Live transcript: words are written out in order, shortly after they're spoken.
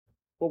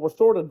what we're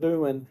sort of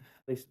doing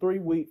these 3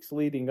 weeks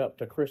leading up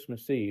to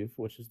Christmas Eve,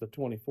 which is the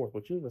 24th,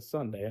 which is a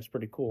Sunday. That's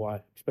pretty cool.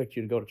 I expect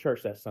you to go to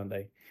church that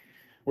Sunday.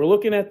 We're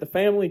looking at the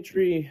family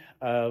tree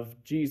of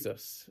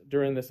Jesus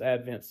during this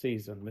Advent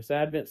season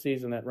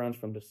that runs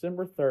from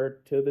December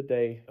 3rd to the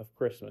day of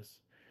Christmas.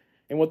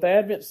 And with the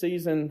Advent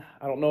season,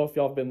 I don't know if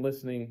y'all have been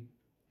listening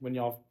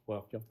y'all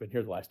have been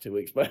here the last 2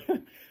 weeks, but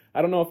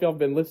I don't know if y'all have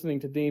been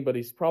listening to Dean, but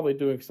he's probably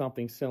doing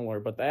something similar.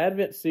 But the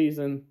Advent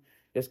season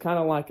is kind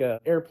of like an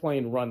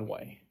airplane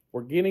runway.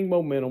 We're getting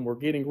momentum. We're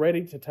getting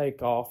ready to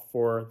take off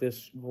for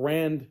this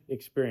grand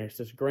experience,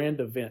 this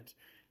grand event.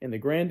 And the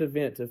grand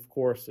event, of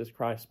course, is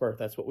Christ's birth.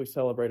 That's what we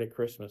celebrate at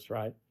Christmas,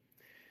 right?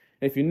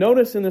 And if you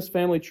notice in this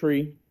family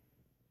tree,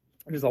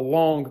 it is a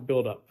long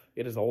buildup.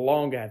 It is a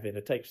long Advent.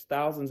 It takes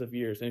thousands of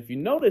years. And if you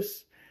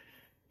notice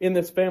in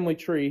this family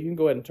tree, you can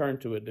go ahead and turn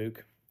to it,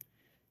 Duke,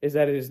 is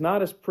that it is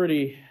not as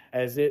pretty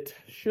as it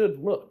should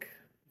look.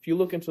 If you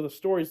look into the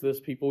stories of this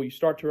people, you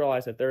start to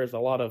realize that there is a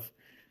lot of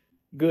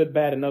good,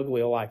 bad, and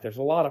ugly alike. There's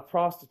a lot of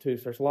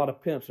prostitutes. There's a lot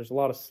of pimps. There's a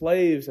lot of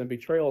slaves and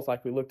betrayals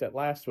like we looked at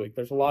last week.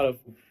 There's a lot of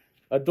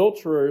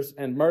adulterers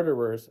and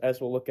murderers,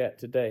 as we'll look at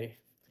today.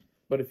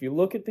 But if you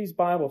look at these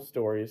Bible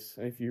stories,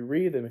 and if you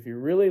read them, if you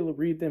really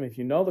read them, if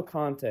you know the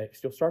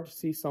context, you'll start to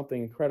see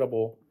something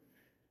incredible,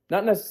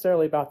 not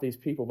necessarily about these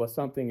people, but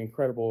something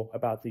incredible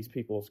about these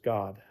people's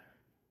God.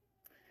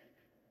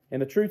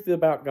 And the truth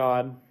about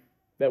God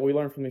that we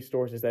learn from these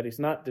stories is that He's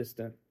not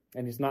distant,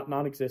 and He's not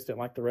non-existent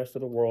like the rest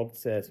of the world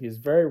says. He is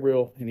very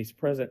real, and He's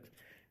present,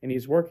 and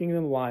He's working in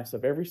the lives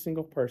of every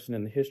single person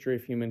in the history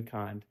of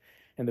humankind.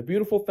 And the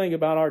beautiful thing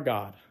about our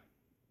God,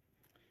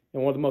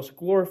 and one of the most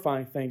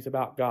glorifying things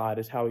about God,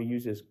 is how He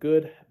uses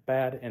good,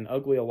 bad, and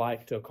ugly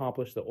alike to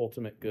accomplish the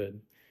ultimate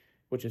good,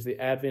 which is the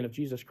advent of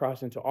Jesus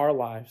Christ into our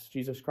lives,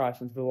 Jesus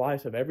Christ into the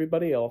lives of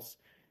everybody else,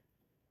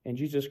 and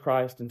Jesus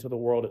Christ into the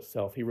world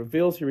itself. He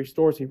reveals, He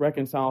restores, He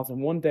reconciles,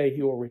 and one day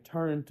He will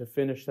return to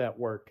finish that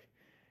work.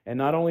 And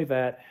not only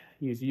that,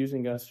 He is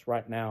using us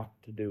right now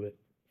to do it.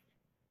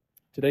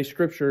 Today's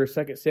scripture is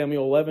 2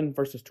 Samuel 11,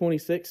 verses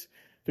 26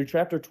 through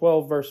chapter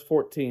 12, verse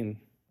 14.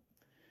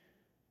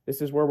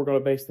 This is where we're going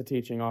to base the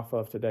teaching off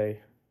of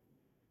today.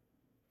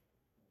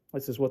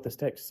 This is what this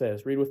text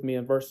says. Read with me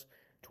in verse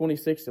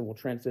 26, and we'll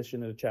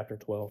transition into chapter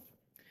 12.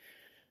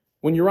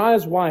 When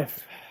Uriah's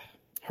wife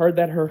heard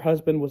that her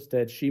husband was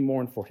dead, she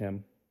mourned for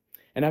him.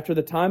 And after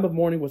the time of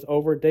mourning was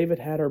over, David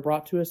had her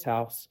brought to his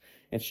house,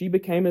 and she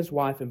became his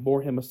wife and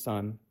bore him a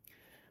son.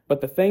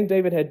 But the thing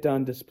David had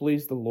done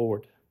displeased the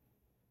Lord.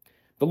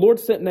 The Lord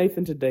sent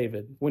Nathan to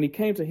David. When he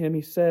came to him,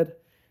 he said,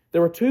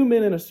 "There were 2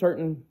 men in a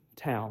certain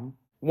town,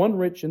 one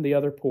rich and the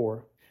other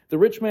poor. The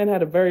rich man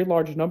had a very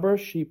large number of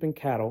sheep and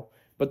cattle,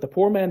 but the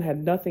poor man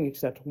had nothing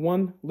except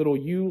one little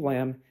ewe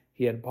lamb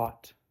he had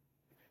bought.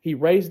 He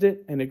raised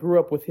it, and it grew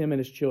up with him and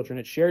his children.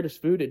 It shared his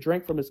food, it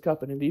drank from his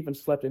cup, and it even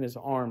slept in his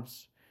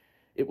arms.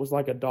 It was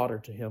like a daughter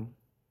to him.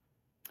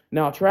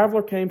 Now a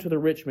traveler came to the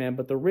rich man,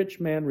 but the rich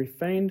man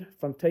refrained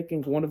from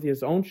taking one of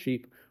his own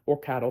sheep or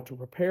cattle to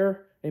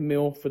prepare a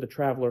meal for the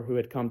traveler who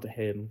had come to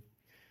him.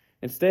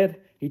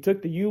 Instead, he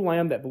took the ewe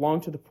lamb that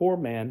belonged to the poor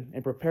man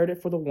and prepared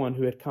it for the one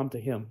who had come to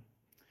him.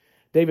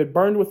 David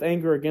burned with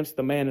anger against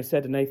the man and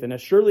said to Nathan,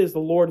 "As surely as the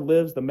Lord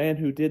lives, the man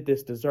who did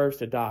this deserves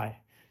to die.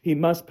 He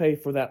must pay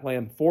for that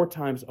lamb 4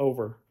 times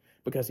over,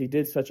 because he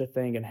did such a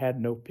thing and had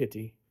no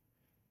pity."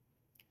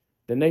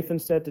 Then Nathan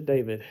said to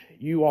David,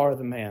 "You are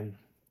the man.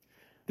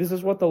 This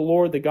is what the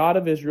Lord, the God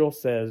of Israel,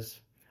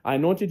 says. I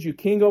anointed you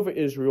king over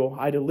Israel.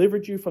 I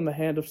delivered you from the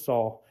hand of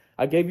Saul.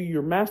 I gave you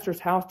your master's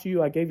house to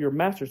you. I gave your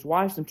master's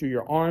wives into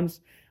your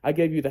arms. I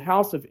gave you the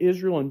house of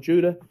Israel and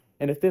Judah.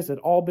 And if this had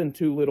all been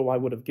too little, I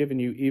would have given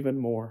you even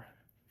more.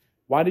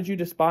 Why did you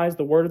despise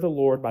the word of the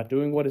Lord by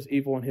doing what is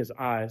evil in his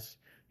eyes?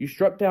 You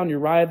struck down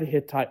Uriah the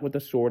Hittite with a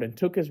sword and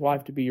took his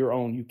wife to be your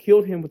own. You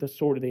killed him with the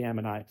sword of the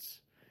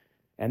Ammonites.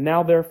 And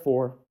now,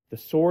 therefore, the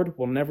sword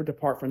will never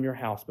depart from your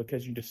house,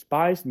 because you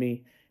despised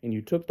me and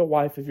you took the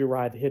wife of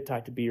Uriah the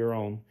Hittite to be your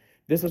own.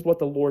 This is what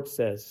the Lord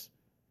says.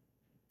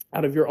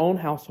 Out of your own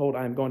household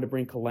I am going to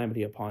bring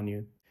calamity upon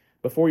you.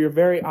 Before your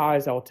very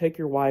eyes I will take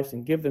your wives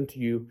and give them to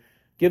you.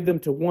 Give them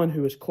to one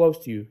who is close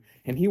to you,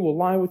 and he will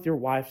lie with your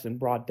wives in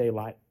broad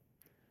daylight.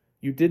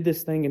 You did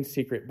this thing in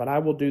secret, but I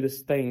will do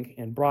this thing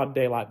in broad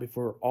daylight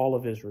before all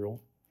of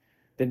Israel."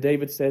 Then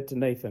David said to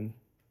Nathan,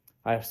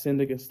 "I have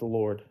sinned against the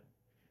Lord."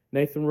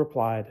 Nathan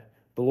replied,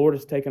 "The Lord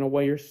has taken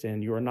away your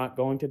sin. You are not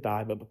going to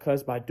die, but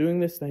because by doing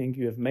this thing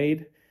you have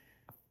made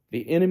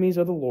the enemies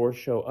of the Lord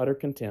show utter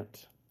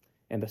contempt,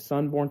 and the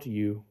son born to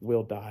you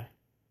will die."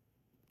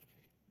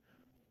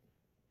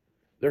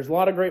 There's a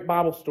lot of great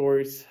Bible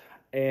stories,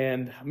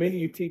 and many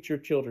of you teach your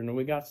children, and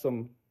we got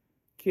some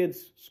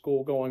kids'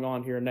 school going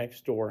on here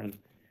next door, and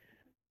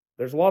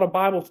there's a lot of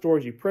Bible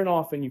stories you print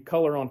off and you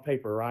color on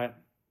paper, right?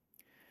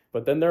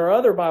 But then there are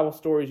other Bible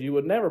stories you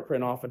would never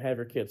print off and have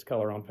your kids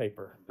color on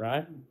paper,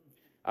 right?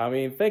 I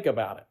mean, think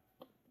about it.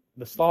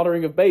 The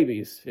slaughtering of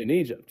babies in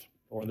Egypt,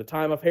 or the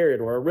time of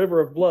Herod, or a river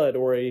of blood,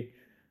 or an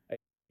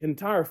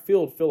entire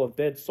field full of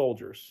dead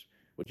soldiers.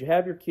 Would you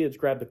have your kids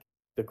grab the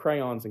the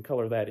crayons and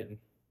color that in.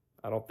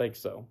 I don't think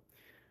so.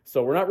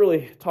 So we're not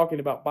really talking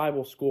about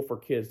Bible school for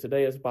kids.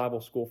 Today is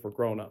Bible school for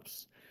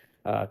grown-ups.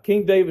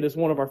 King David is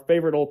one of our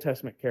favorite Old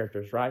Testament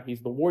characters, right?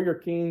 He's the warrior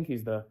king.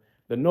 He's the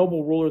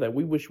noble ruler that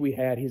we wish we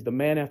had. He's the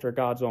man after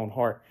God's own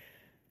heart.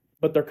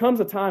 But there comes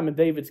a time in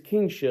David's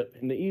kingship,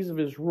 in the ease of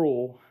his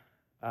rule,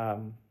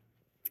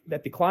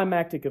 that the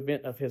climactic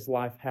event of his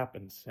life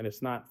happens, and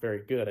it's not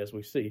very good, as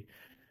we see.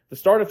 The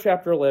start of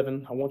chapter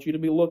 11, I want you to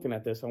be looking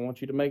at this. I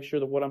want you to make sure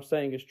that what I'm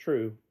saying is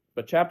true.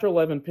 But chapter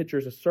 11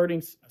 pictures a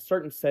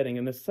certain setting,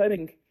 and this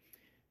setting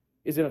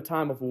is in a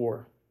time of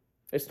war.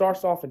 It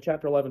starts off in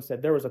chapter 11,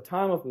 said there was a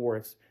time of war.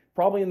 It's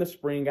probably in the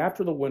spring,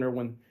 after the winter,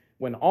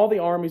 when all the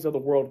armies of the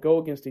world go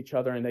against each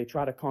other and they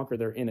try to conquer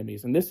their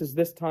enemies. And this is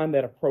this time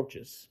that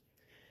approaches.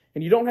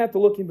 And you don't have to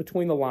look in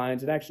between the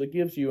lines. It actually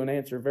gives you an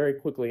answer very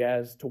quickly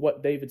as to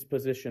what David's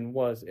position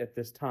was at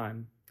this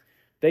time.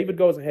 David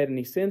goes ahead and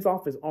he sends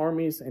off his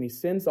armies and he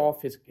sends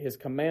off his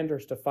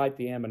commanders to fight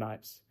the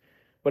Ammonites.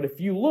 But if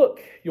you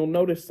look, you'll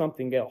notice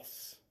something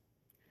else.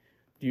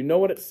 Do you know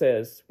what it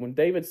says? When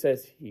David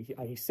says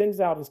he sends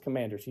out his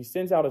commanders, he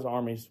sends out his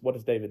armies, what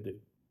does David do?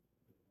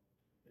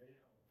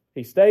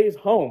 He stays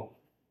home.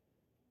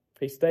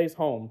 He stays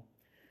home.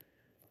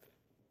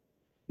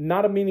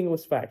 Not a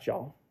meaningless fact,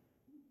 y'all.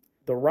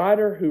 The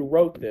writer who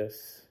wrote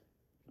this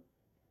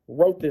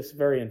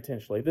very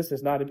intentionally. This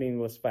is not a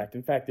meaningless fact.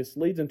 In fact, this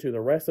leads into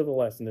the rest of the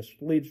lesson. This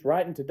leads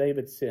right into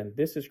David's sin.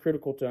 This is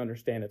critical to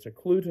understand. It's a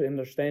clue to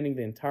understanding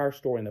the entire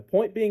story. And the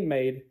point being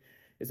made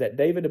is that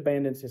David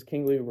abandons his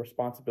kingly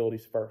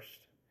responsibilities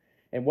first.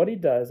 And what he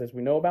does, as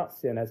we know about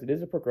sin, as it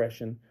is a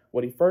progression,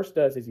 what he first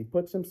does is he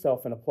puts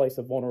himself in a place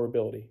of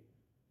vulnerability.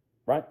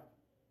 Right?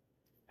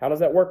 How does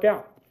that work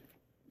out?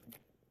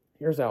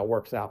 Here's how it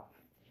works out.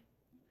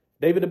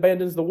 David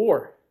abandons the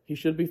war. He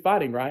should be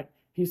fighting, right?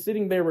 He's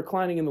sitting there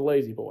reclining in the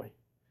lazy boy.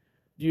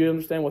 Do you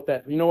understand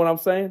you know what I'm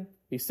saying?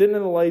 He's sitting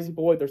in the lazy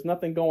boy. There's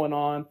nothing going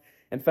on.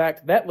 In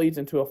fact, that leads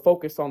into a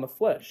focus on the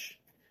flesh.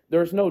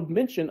 There's no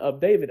mention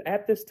of David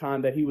at this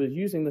time that he was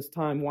using this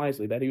time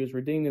wisely, that he was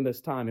redeeming this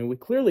time. And we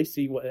clearly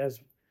see as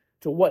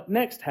to what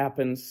next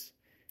happens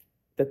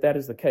that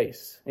is the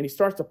case. And he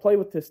starts to play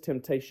with this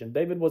temptation.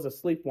 David was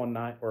asleep one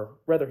night, or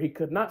rather he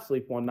could not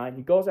sleep one night.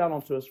 He goes out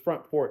onto his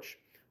front porch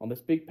on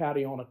this big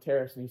patio on a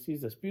terrace, and he sees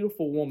this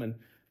beautiful woman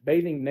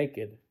bathing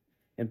naked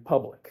in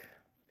public.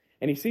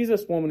 And he sees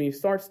this woman, and he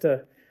starts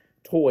to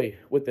toy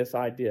with this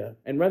idea.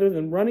 And rather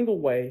than running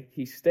away,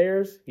 he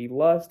stares, he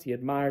lusts, he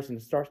admires, and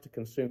it starts to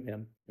consume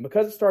him. And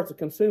because it starts to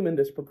consume him,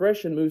 this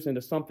progression moves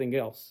into something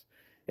else.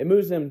 It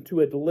moves him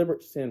to a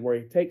deliberate sin where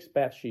he takes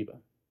Bathsheba,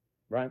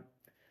 right?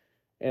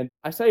 And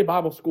I say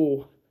Bible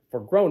school for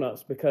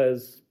grown-ups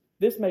because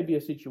this may be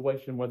a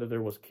situation whether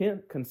there was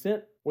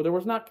consent or there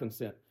was not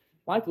consent.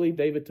 Likely,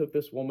 David took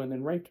this woman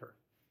and raped her.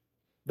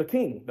 The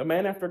king, the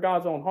man after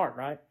God's own heart,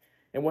 right?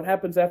 And what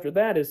happens after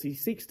that is he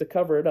seeks to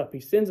cover it up. He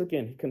sins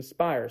again. He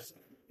conspires.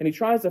 And he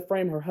tries to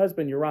frame her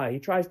husband Uriah. He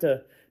tries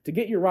to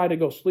get Uriah to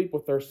go sleep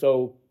with her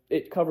so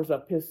it covers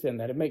up his sin,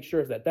 that it makes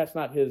sure that that's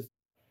not his,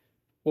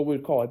 what we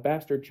would call a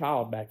bastard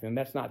child back then.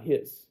 That's not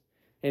his.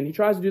 And he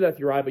tries to do that with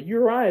Uriah. But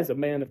Uriah is a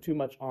man of too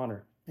much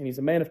honor. And he's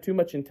a man of too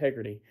much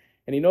integrity.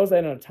 And he knows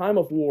that in a time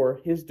of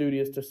war, his duty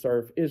is to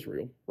serve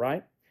Israel,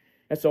 right?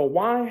 And so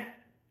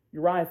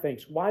Uriah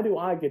thinks, why do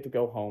I get to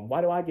go home?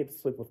 Why do I get to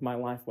sleep with my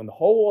wife when the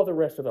whole other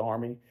rest of the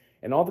army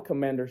and all the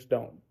commanders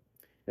don't?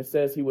 It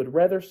says he would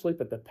rather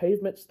sleep at the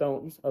pavement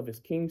stones of his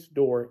king's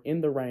door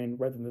in the rain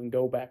rather than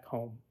go back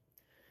home.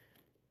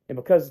 And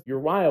because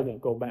Uriah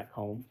won't go back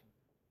home,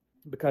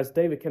 because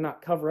David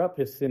cannot cover up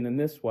his sin in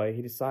this way,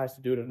 he decides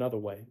to do it another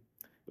way,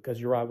 because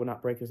Uriah will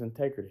not break his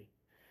integrity.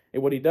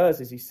 And what he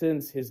does is he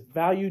sends his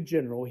valued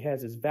general, he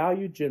has his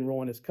valued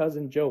general and his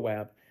cousin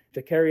Joab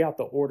to carry out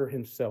the order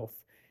himself.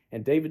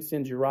 And David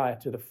sends Uriah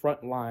to the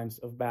front lines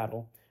of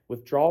battle,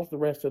 withdraws the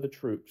rest of the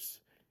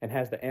troops, and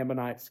has the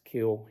Ammonites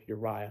kill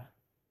Uriah.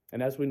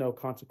 And as we know,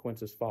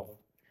 consequences follow.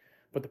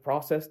 But the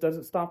process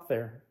doesn't stop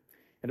there.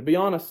 And to be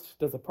honest,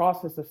 does the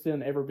process of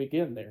sin ever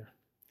begin there?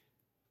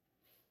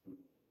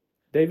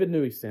 David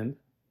knew he sinned.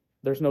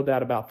 There's no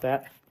doubt about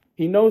that.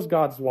 He knows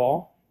God's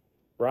law,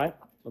 right?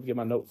 Let me get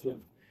my notes here.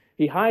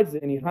 He hides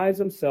it, and he hides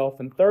himself.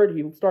 And third,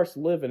 he starts to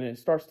live in it and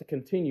starts to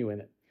continue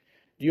in it.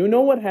 Do you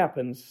know what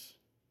happens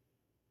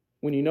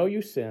when you know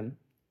you sin,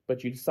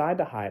 but you decide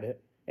to hide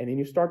it, and then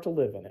you start to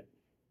live in it?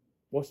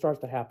 What starts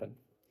to happen?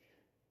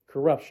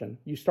 Corruption.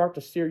 You start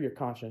to sear your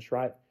conscience,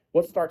 right?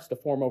 What starts to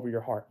form over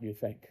your heart, do you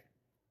think?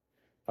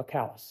 A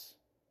callus.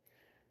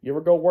 You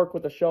ever go work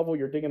with a shovel,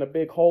 you're digging a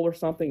big hole or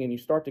something, and you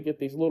start to get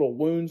these little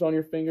wounds on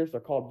your fingers?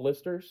 They're called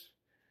blisters.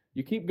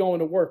 You keep going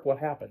to work, what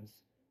happens?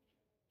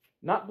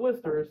 Not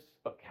blisters,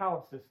 but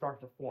calluses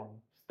start to form.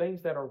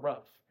 Things that are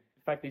rough.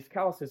 In fact, these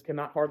calluses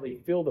cannot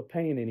hardly feel the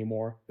pain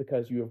anymore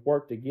because you have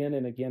worked again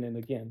and again and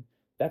again.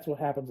 That's what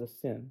happens with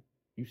sin.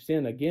 You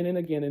sin again and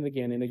again and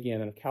again and again,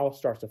 and a callus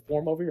starts to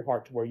form over your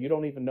heart to where you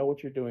don't even know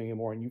what you're doing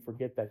anymore, and you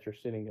forget that you're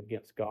sinning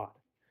against God.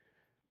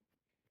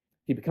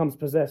 He becomes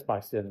possessed by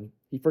sin.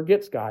 He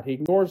forgets God. He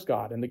ignores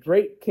God. And the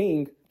great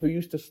king who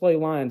used to slay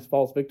lions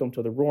falls victim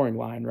to the roaring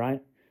lion, right?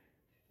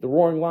 The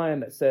roaring lion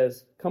that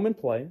says, come and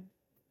play.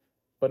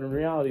 But in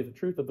reality, the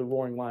truth of the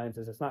roaring lions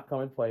is it's not come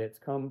and play, it's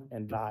come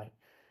and die.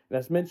 And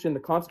as mentioned, the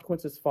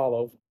consequences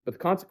follow, but the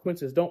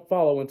consequences don't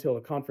follow until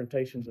the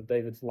confrontations of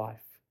David's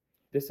life.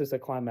 This is the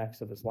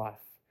climax of his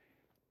life.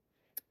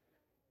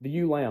 The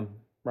ewe lamb,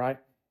 right?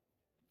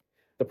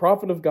 The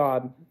prophet of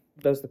God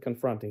does the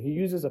confronting. He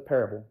uses a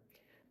parable.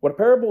 What a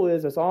parable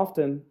is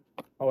often,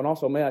 and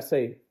also may I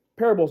say,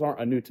 parables aren't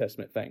a New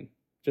Testament thing,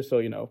 just so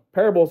you know.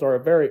 Parables are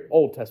a very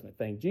Old Testament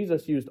thing.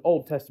 Jesus used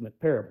Old Testament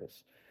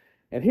parables.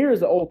 And here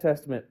is the Old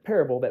Testament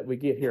parable that we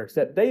get here,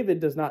 except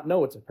David does not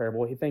know it's a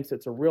parable. He thinks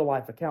it's a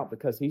real-life account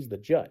because he's the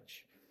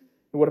judge.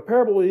 And what a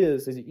parable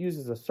is it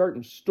uses a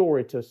certain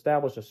story to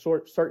establish a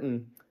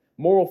certain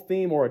moral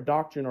theme or a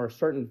doctrine or a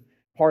certain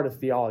part of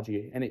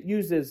theology. And it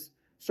uses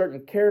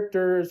certain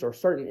characters or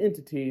certain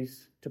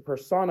entities to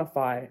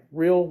personify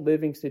real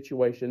living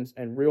situations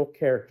and real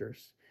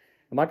characters.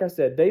 And like I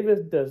said,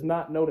 David does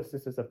not notice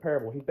this as a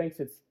parable. He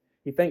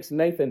thinks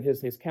Nathan,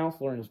 his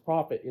counselor and his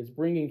prophet, is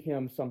bringing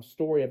him some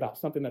story about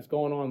something that's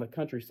going on in the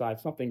countryside,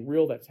 something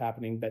real that's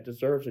happening that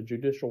deserves a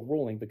judicial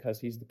ruling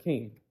because he's the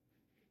king.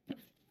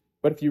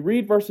 But if you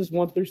read verses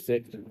 1 through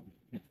 6,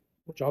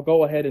 which I'll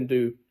go ahead and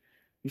do,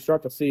 you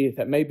start to see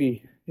that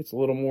maybe it's a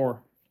little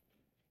more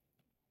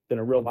than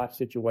a real life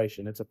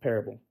situation. It's a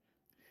parable.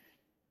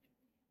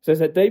 It says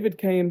that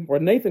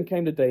Nathan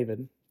came to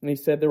David, and he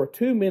said there were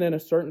two men in a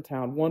certain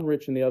town, one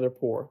rich and the other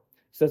poor.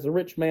 It says the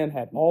rich man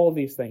had all of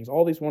these things,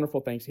 all these wonderful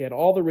things. He had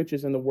all the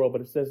riches in the world,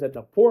 but it says that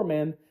the poor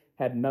man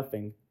had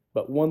nothing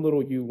but one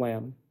little ewe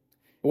lamb. And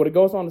what it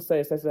goes on to say,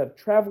 it says that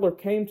a traveler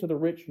came to the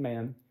rich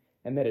man,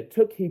 and that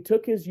he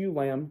took his ewe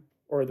lamb,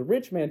 or the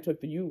rich man took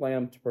the ewe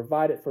lamb to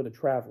provide it for the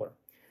traveler.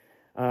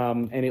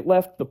 And it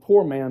left the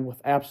poor man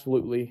with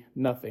absolutely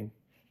nothing.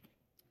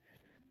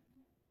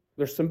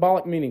 There's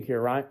symbolic meaning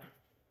here, right?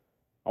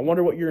 I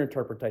wonder what your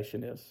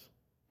interpretation is.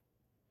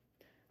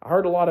 I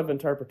heard a lot of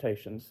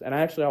interpretations, and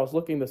I was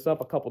looking this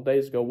up a couple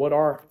days ago. What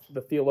are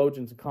the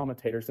theologians and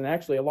commentators? And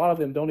actually, a lot of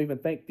them don't even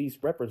think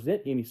these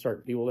represent any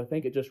certain people. They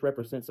think it just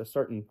represents a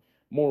certain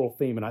moral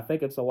theme, and I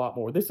think it's a lot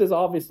more. This is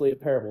obviously a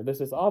parable. This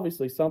is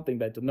obviously something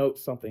that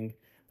denotes something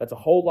that's a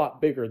whole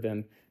lot bigger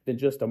than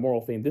just a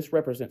moral theme. This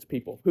represents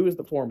people. Who is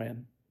the poor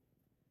man?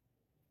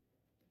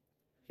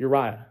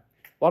 Uriah.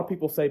 A lot of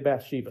people say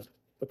Bathsheba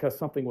because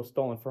something was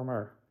stolen from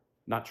her.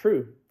 Not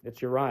true.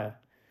 It's Uriah.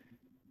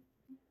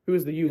 Who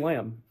is the ewe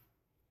lamb?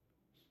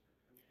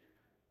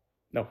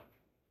 No.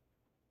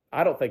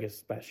 I don't think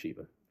it's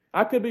Bathsheba.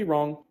 I could be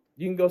wrong.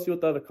 You can go see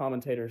what the other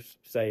commentators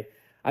say.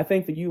 I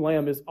think the ewe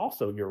lamb is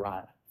also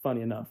Uriah,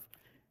 funny enough.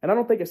 And I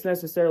don't think it's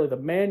necessarily the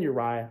man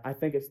Uriah. I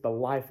think it's the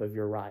life of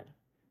Uriah.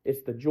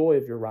 It's the joy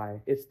of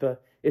Uriah. It's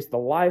the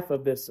life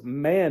of this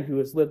man who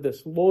has lived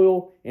this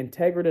loyal,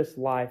 integritous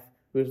life,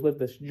 who has lived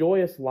this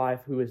joyous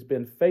life, who has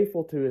been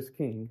faithful to his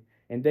king.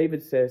 And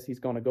David says he's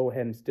going to go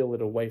ahead and steal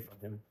it away from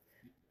him.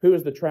 Who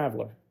is the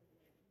traveler?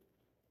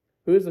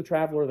 Who is the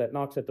traveler that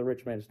knocks at the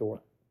rich man's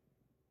door?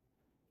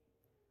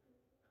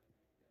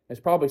 It's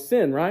probably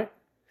sin, right?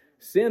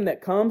 Sin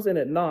that comes and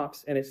it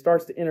knocks and it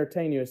starts to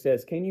entertain you and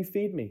says, can you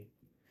feed me?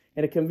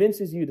 And it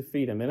convinces you to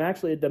feed him. And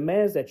actually it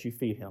demands that you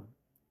feed him.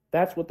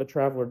 That's what the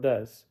traveler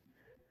does.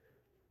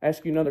 I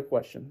ask you another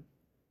question.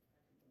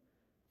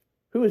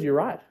 Who is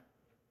Uriah?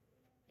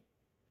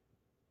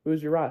 Who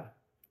is Uriah?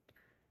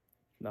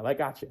 Now that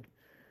got you.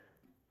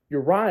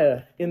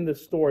 Uriah in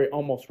this story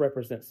almost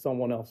represents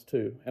someone else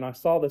too. And I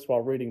saw this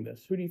while reading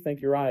this. Who do you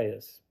think Uriah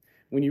is?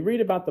 When you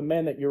read about the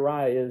man that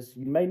Uriah is,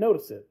 you may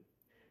notice it.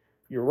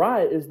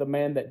 Uriah is the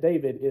man that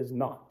David is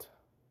not.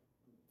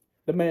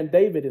 The man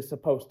David is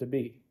supposed to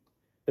be.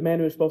 The man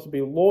who is supposed to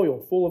be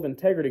loyal, full of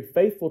integrity,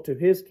 faithful to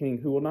his king,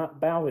 who will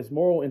not bow his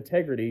moral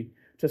integrity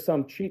to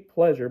some cheap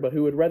pleasure, but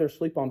who would rather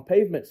sleep on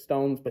pavement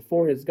stones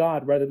before his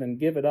God rather than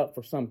give it up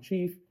for some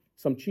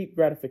cheap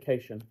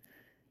gratification.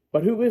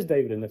 But who is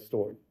David in this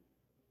story?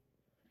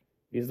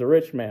 He's the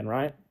rich man,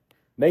 right?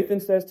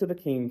 Nathan says to the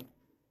king,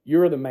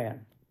 you're the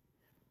man.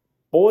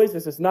 Boys,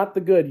 this is not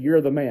the good,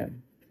 you're the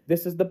man.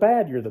 This is the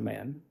bad, you're the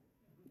man.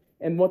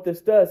 And what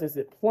this does is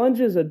it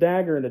plunges a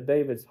dagger into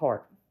David's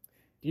heart.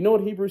 Do you know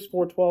what Hebrews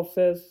 4:12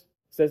 says?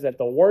 It says that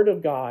the word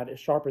of God is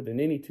sharper than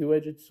any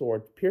two-edged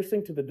sword,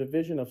 piercing to the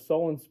division of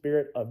soul and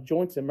spirit, of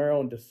joints and marrow,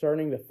 and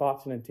discerning the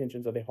thoughts and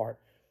intentions of the heart.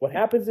 What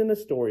happens in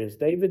this story is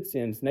David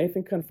sins,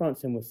 Nathan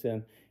confronts him with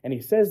sin, and he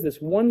says this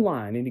one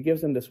line, and he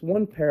gives him this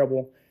one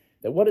parable,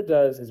 that what it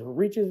does is it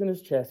reaches in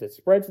his chest, it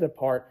spreads it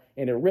apart,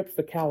 and it rips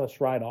the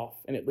callus right off,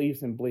 and it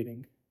leaves him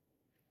bleeding.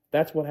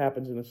 That's what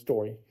happens in the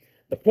story.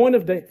 The point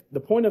of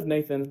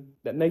Nathan,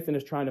 that Nathan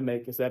is trying to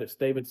make, is that it's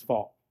David's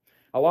fault.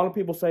 A lot of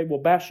people say, well,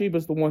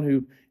 Bathsheba's the one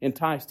who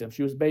enticed him.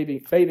 She was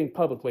bathing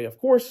publicly. Of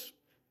course,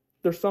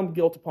 there's some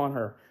guilt upon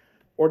her.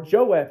 Or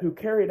Joab, who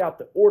carried out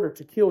the order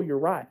to kill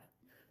Uriah.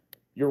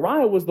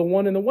 Uriah was the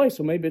one in the way,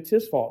 so maybe it's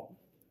his fault.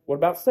 What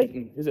about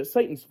Satan? Is it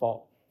Satan's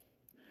fault?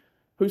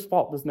 Whose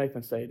fault does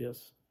Nathan say it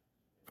is?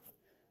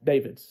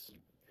 David's.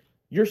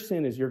 Your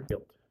sin is your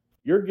guilt.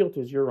 Your guilt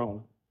is your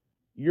own.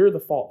 You're the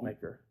fault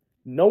maker.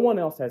 No one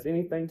else has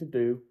anything to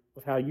do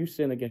with how you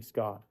sin against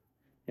God.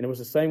 And it was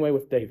the same way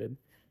with David.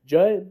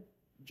 David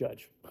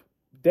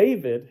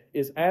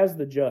is as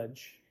the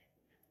judge.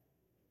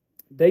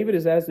 David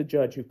is as the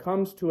judge who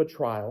comes to a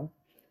trial,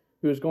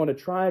 who is going to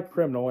try a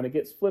criminal, and it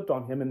gets flipped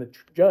on him, and the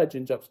judge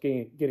ends up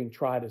getting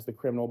tried as the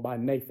criminal by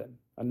Nathan,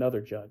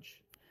 another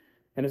judge.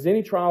 And as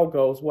any trial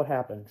goes, what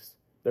happens?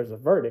 There's a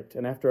verdict,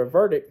 and after a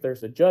verdict,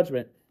 there's a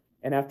judgment,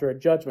 and after a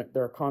judgment,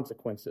 there are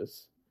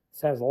consequences.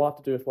 This has a lot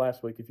to do with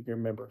last week, if you can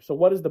remember. So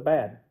what is the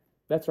bad?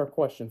 That's our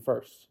question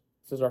first.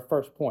 This is our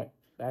first point.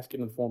 Ask it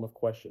in the form of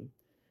question.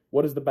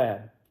 What is the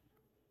bad?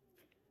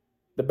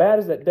 The bad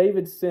is that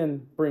David's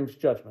sin brings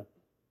judgment,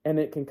 and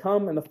it can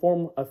come in the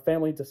form of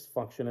family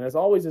dysfunction. And as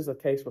always is the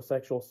case with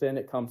sexual sin,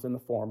 it comes in the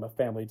form of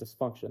family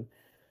dysfunction.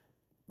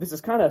 This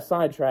is kind of a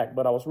sidetrack,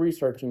 but I was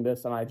researching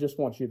this, and I just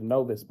want you to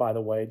know this, by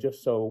the way,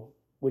 just so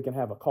we can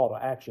have a call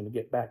to action to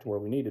get back to where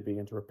we need to be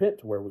and to repent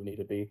to where we need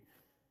to be.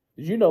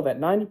 Did you know that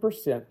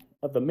 90%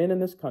 of the men in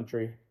this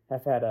country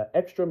have had an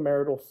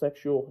extramarital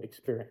sexual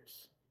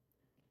experience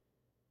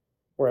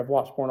or have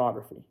watched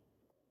pornography?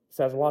 This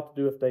has a lot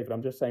to do with David.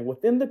 I'm just saying,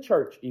 within the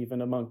church,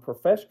 even among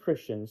professed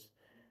Christians,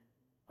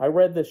 I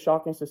read this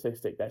shocking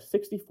statistic that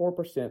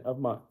 64%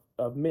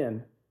 of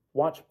men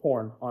watch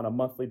porn on a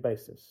monthly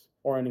basis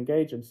or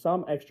engage in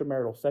some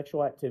extramarital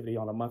sexual activity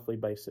on a monthly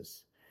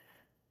basis.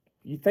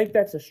 You think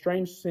that's a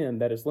strange sin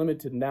that is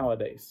limited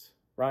nowadays,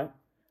 right?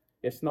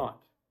 It's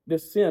not.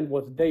 This sin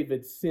was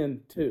David's sin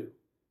too,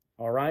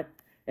 all right?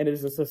 And it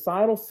is a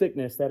societal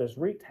sickness that has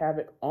wreaked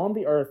havoc on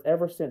the earth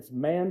ever since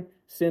man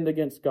sinned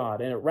against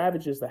God, and it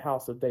ravages the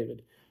house of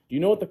David. Do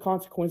you know what the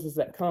consequences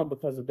that come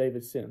because of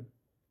David's sin?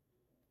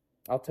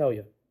 I'll tell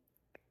you.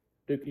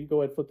 Duke, you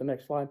go ahead and flip the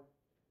next slide.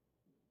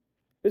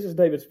 This is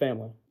David's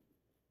family.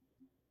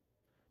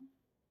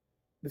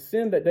 The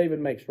sin that David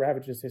makes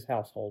ravages his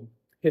household.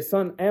 His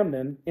son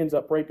Amnon ends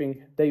up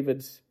raping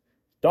David's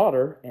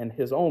daughter and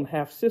his own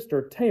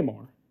half-sister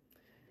Tamar.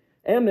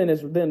 Amnon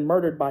is then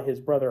murdered by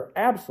his brother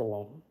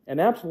Absalom, and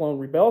Absalom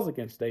rebels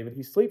against David.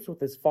 He sleeps with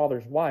his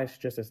father's wife,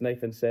 just as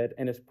Nathan said,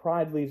 and his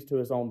pride leads to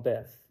his own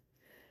death.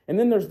 And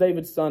then there's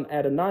David's son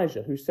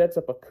Adonijah, who sets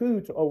up a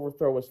coup to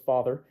overthrow his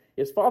father.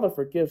 His father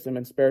forgives him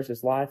and spares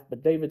his life,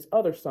 but David's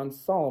other son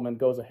Solomon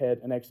goes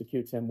ahead and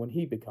executes him when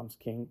he becomes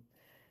king.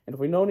 And if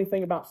we know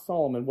anything about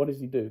Solomon, what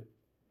does he do?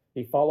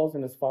 He follows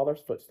in his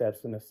father's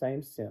footsteps in the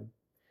same sin.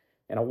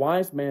 And a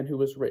wise man who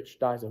was rich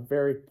dies a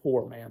very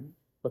poor man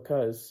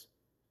because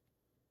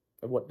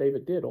of what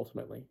David did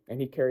ultimately,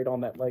 and he carried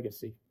on that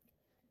legacy.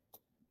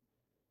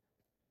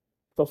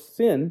 So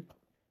sin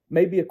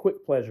may be a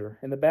quick pleasure,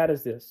 and the bad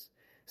is this.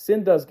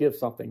 Sin does give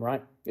something,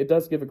 right? It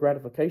does give a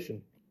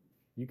gratification.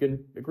 You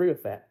can agree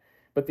with that.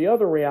 But the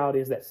other reality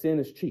is that sin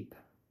is cheap.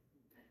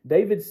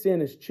 David's sin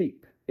is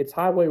cheap. It's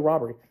highway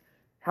robbery.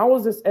 How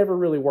is this ever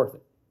really worth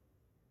it?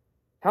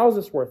 How is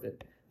this worth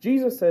it?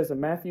 Jesus says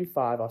in Matthew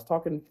 5, I was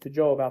talking to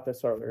Joe about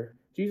this earlier,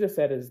 Jesus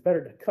said it is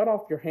better to cut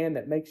off your hand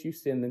that makes you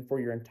sin than for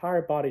your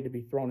entire body to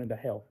be thrown into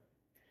hell.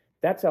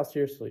 That's how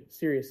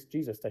serious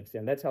Jesus takes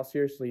sin. That's how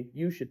seriously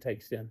you should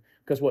take sin.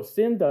 Because what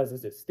sin does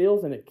is it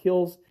steals and it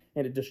kills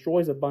and it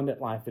destroys abundant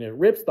life. And it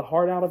rips the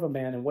heart out of a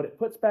man. And what it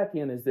puts back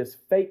in is this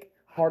fake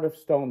heart of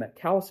stone that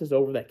calluses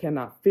over, that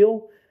cannot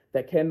feel,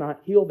 that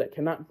cannot heal, that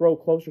cannot grow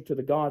closer to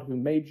the God who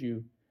made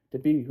you to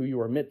be who you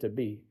are meant to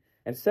be.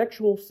 And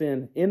sexual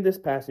sin in this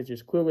passage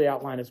is clearly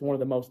outlined as one of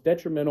the most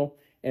detrimental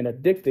and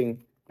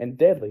addicting and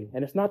deadly.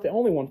 And it's not the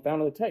only one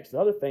found in the text. The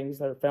other things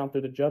that are found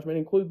through the judgment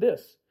include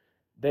this.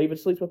 David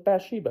sleeps with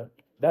Bathsheba.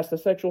 That's the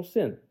sexual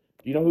sin.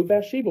 Do you know who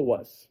Bathsheba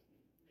was?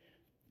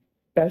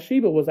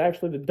 Bathsheba was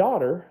actually the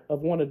daughter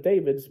of one of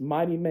David's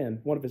mighty men,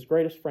 one of his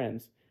greatest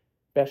friends.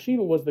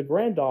 Bathsheba was the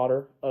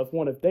granddaughter of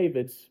one of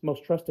David's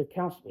most trusted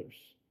counselors.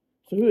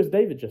 So who has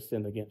David just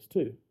sinned against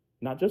too?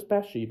 Not just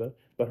Bathsheba,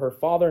 but her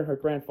father and her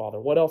grandfather.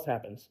 What else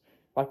happens?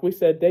 Like we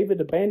said, David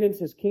abandons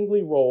his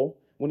kingly role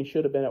when he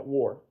should have been at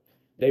war.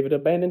 David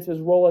abandons his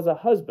role as a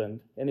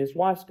husband, and his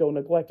wives go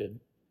neglected.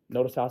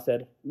 Notice how I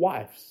said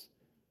wives.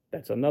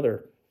 That's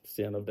another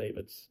sin of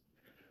David's.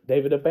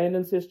 David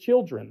abandons his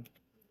children,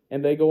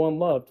 and they go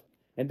unloved.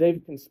 And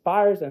David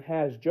conspires and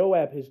has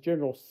Joab, his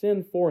general,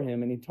 sin for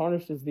him, and he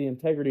tarnishes the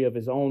integrity of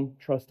his own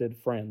trusted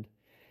friend.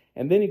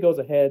 And then he goes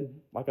ahead,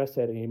 like I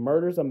said, and he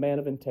murders a man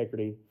of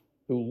integrity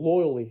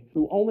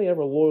who only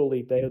ever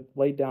loyally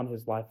laid down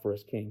his life for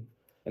his king.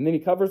 And then he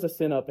covers the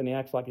sin up and he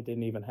acts like it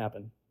didn't even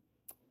happen.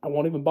 I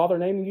won't even bother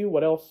naming you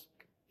what else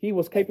he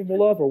was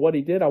capable of or what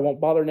he did. I won't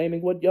bother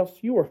naming what else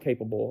you are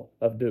capable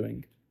of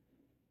doing,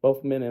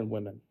 both men and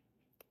women.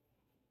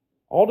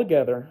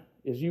 Altogether,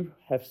 as you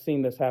have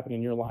seen this happen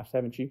in your lives,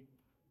 haven't you?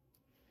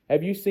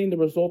 Have you seen the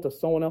result of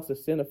someone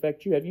else's sin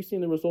affect you? Have you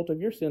seen the result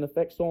of your sin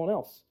affect someone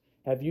else?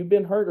 Have you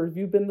been hurt or have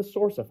you been the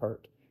source of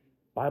hurt?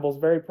 The Bible's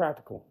very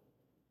practical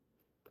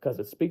because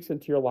it speaks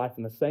into your life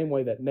in the same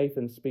way that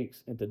Nathan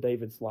speaks into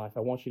David's life. I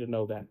want you to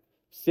know that.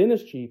 Sin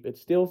is cheap. It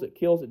steals, it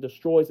kills, it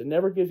destroys. It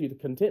never gives you the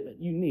contentment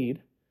you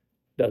need,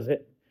 does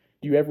it?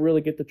 Do you ever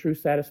really get the true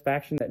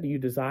satisfaction that you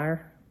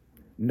desire?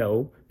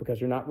 No,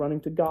 because you're not running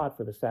to God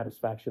for the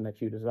satisfaction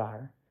that you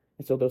desire.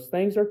 And so those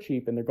things are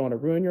cheap, and they're going to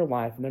ruin your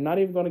life, and they're not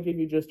even going to give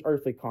you just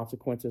earthly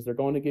consequences. They're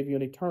going to give you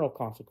an eternal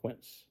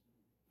consequence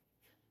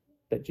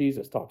that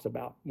Jesus talks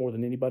about more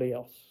than anybody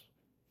else.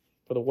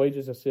 For the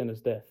wages of sin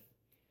is death.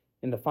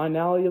 And the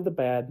finality of the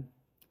bad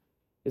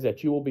is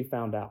that you will be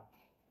found out.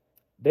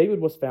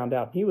 David was found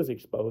out. He was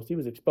exposed. He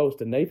was exposed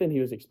to Nathan. He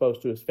was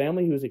exposed to his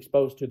family. He was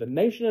exposed to the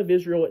nation of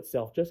Israel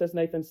itself, just as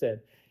Nathan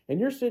said. And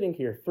you're sitting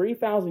here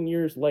 3,000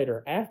 years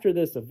later after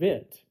this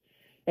event,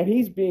 and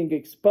he's being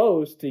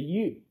exposed to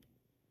you.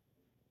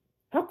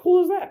 How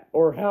cool is that?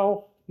 Or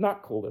how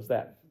not cool is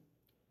that?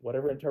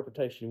 Whatever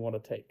interpretation you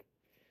want to take.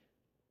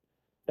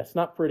 That's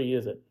not pretty,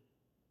 is it?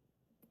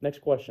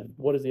 Next question.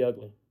 What is the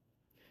ugly?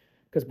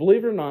 Because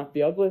believe it or not,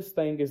 the ugliest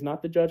thing is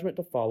not the judgment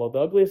to follow. The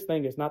ugliest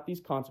thing is not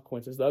these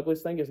consequences. The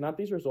ugliest thing is not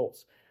these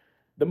results.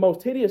 The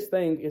most hideous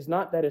thing is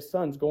not that his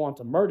sons go on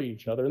to murder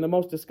each other. And the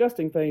most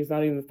disgusting thing is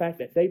not even the fact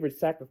that David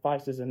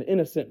sacrifices an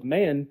innocent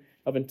man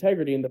of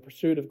integrity in the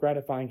pursuit of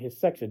gratifying his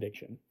sex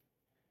addiction.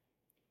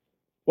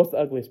 What's the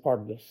ugliest part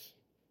of this?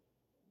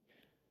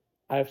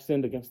 I have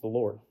sinned against the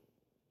Lord.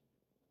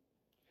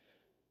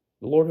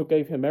 The Lord who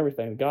gave him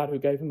everything, God who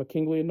gave him a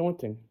kingly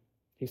anointing.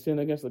 He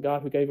sinned against the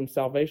God who gave him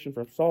salvation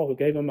from Saul, who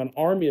gave him an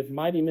army of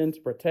mighty men to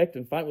protect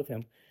and fight with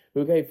him,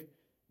 who gave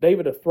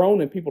David a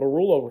throne and people to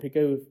rule over. He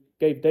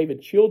gave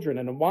David children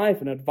and a wife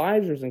and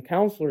advisors and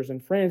counselors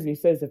and friends. And he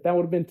says, if that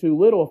would have been too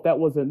little, if that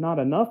was not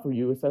enough for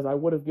you, it says, I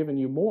would have given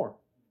you more.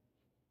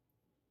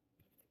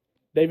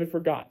 David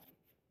forgot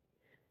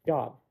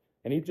God.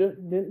 And he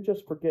didn't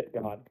just forget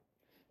God.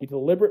 He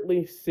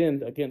deliberately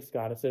sinned against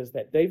God. It says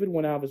that David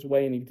went out of his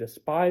way and he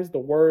despised the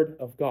word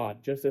of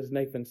God, just as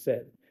Nathan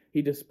said.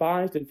 He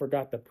despised and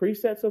forgot the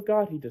precepts of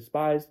God. He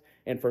despised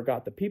and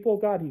forgot the people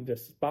of God. He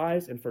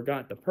despised and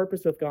forgot the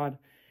purpose of God.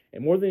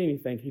 And more than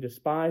anything, he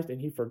despised and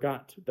he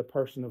forgot the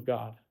person of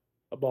God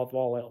above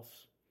all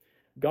else.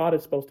 God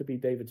is supposed to be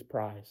David's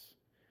prize.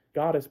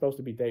 God is supposed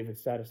to be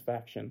David's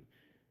satisfaction.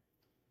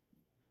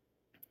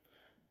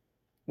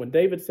 When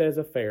David says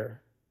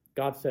affair,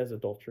 God says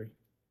adultery.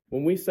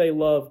 When we say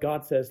love,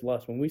 God says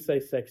lust. When we say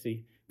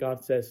sexy,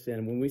 God says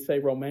sin. When we say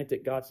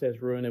romantic, God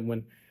says ruin. And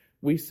when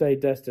we say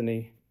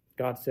destiny,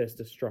 God says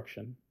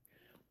destruction.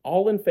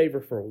 All in favor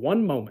for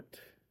one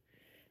moment.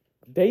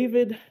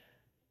 David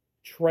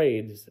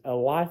trades a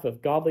life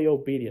of godly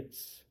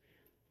obedience,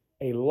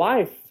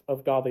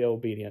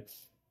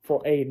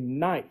 for a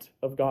night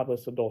of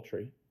godless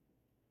adultery.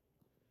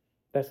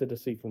 That's the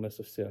deceitfulness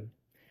of sin.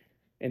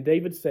 And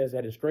David says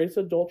that his greatest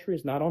adultery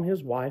is not on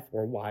his wife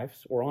or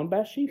wives or on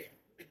Bathsheba.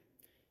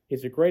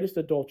 His greatest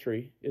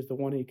adultery is the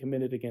one he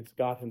committed against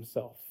God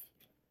himself.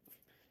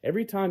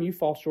 Every time you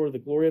fall short of the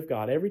glory of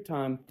God, every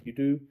time you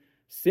do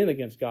sin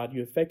against God,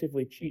 you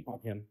effectively cheat on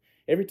him.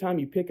 Every time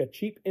you pick a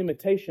cheap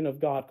imitation of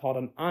God called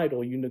an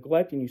idol, you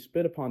neglect and you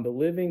spit upon the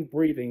living,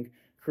 breathing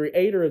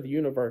creator of the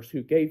universe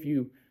who gave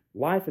you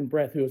life and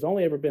breath, who has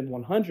only ever been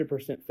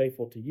 100%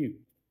 faithful to you,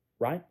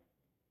 right?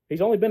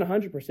 He's only been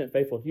 100%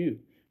 faithful to you.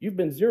 You've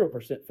been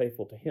 0%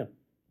 faithful to him,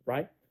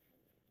 right?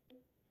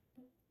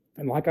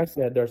 And like I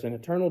said, there's an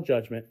eternal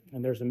judgment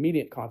and there's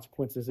immediate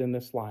consequences in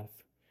this life.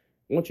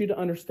 I want you to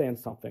understand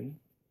something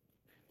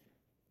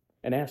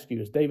and ask you,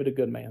 is David a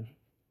good man?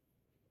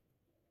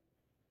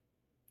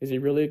 Is he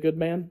really a good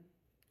man?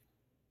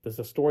 Does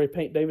the story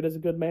paint David as a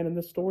good man in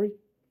this story?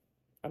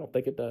 I don't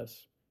think it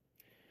does.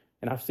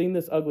 And I've seen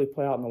this ugly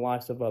play out in the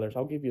lives of others.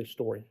 I'll give you a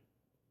story.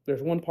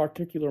 There's one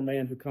particular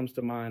man who comes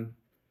to mind.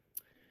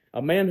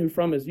 A man who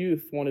from his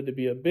youth wanted to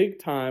be a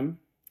big-time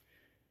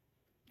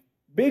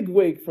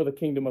bigwig for the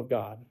kingdom of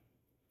God.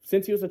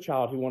 Since he was a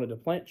child, he wanted to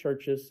plant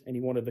churches and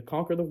he wanted to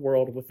conquer the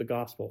world with the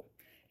gospel.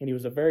 And he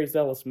was a very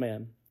zealous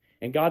man.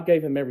 And God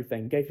gave him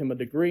everything. He gave him a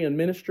degree in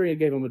ministry. He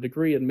gave him a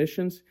degree in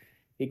missions.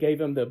 He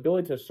gave him the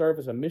ability to serve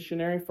as a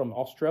missionary from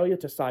Australia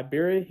to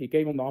Siberia. He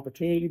gave him the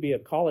opportunity to be a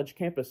college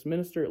campus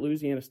minister at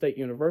Louisiana State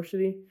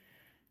University.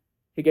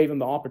 He gave him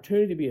the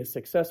opportunity to be a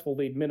successful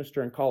lead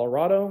minister in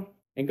Colorado.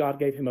 And God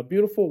gave him a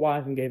beautiful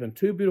wife and gave him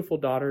 2 beautiful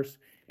daughters.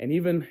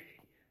 And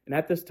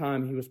at this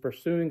time, he was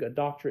pursuing a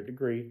doctorate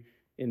degree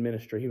in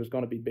ministry. He was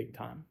going to be big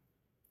time.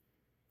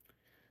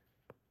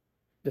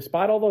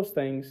 Despite all those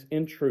things,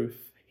 in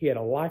truth, he had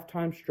a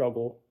lifetime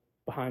struggle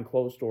behind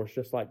closed doors,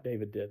 just like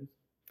David did.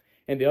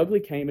 And the ugly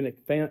came and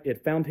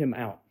it found him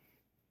out.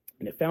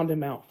 And it found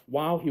him out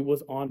while he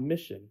was on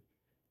mission.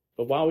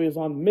 But while he was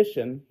on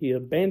mission, he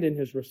abandoned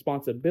his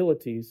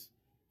responsibilities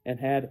and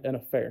had an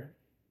affair.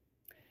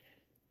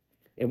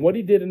 And what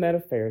he did in that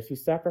affair is he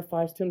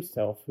sacrificed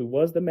himself, who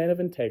was the man of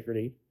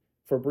integrity,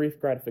 for brief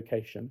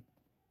gratification.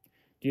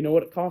 Do you know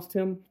what it cost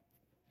him?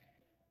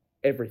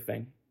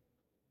 Everything.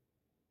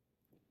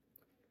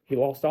 He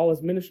lost all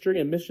his ministry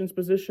and missions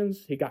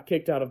positions. He got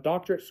kicked out of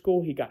doctorate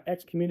school. He got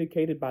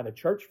excommunicated by the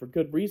church for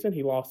good reason.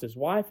 He lost his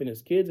wife and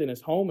his kids and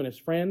his home and his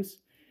friends.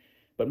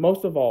 But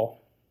most of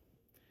all,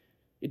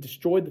 it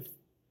destroyed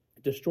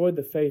It destroyed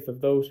the faith of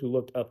those who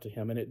looked up to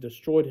him, and it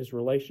destroyed his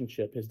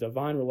relationship, his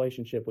divine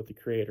relationship with the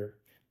Creator.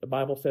 The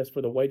Bible says,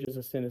 for the wages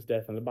of sin is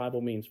death, and the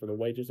Bible means for the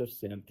wages of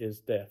sin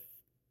is death.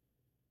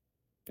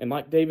 And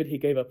like David, he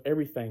gave up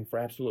everything for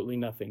absolutely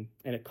nothing.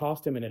 And it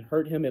cost him and it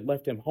hurt him. It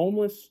left him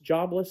homeless,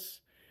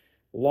 jobless,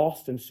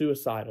 lost, and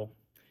suicidal.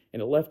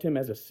 And it left him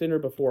as a sinner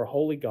before a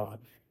holy God.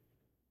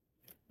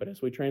 But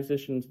as we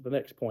transition to the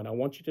next point, I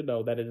want you to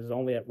know that it is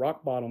only at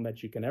rock bottom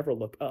that you can ever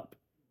look up.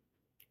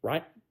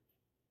 Right?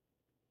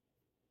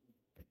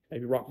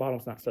 Maybe rock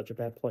bottom's not such a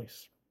bad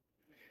place.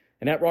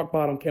 And at rock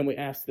bottom, can we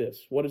ask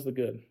this? What is the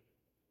good?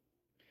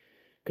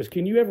 Because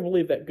can you ever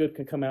believe that good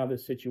can come out of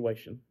this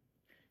situation?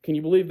 Can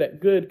you believe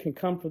that good can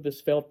come from this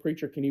failed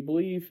preacher? Can you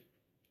believe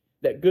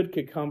that good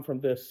could come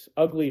from this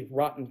ugly,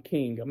 rotten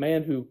king, a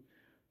man who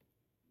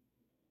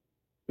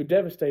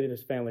devastated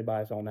his family by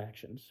his own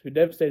actions, who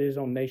devastated his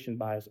own nation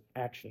by his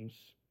actions,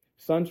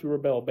 sons who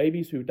rebel,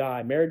 babies who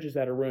die, marriages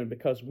that are ruined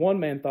because one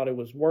man thought it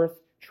was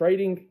worth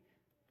trading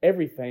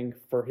everything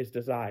for his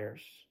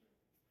desires.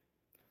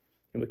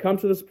 And we come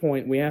to this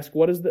point, we ask,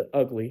 what is the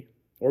ugly?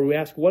 Or we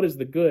ask, what is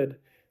the good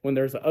when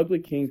there's an ugly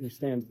king who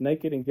stands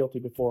naked and guilty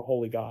before a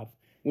holy God?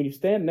 When you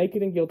stand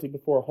naked and guilty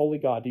before a holy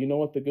God, do you know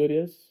what the good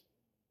is?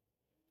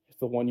 It's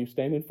the one you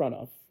stand in front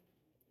of.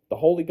 The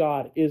holy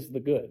God is the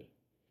good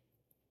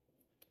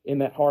in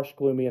that harsh,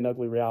 gloomy, and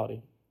ugly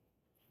reality.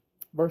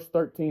 Verse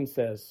 13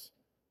 says,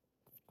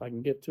 if I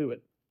can get to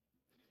it,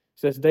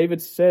 says,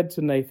 David said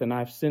to Nathan, I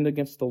have sinned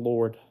against the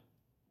Lord.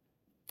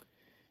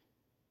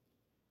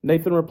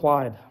 Nathan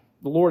replied,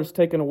 the Lord has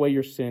taken away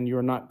your sin. You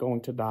are not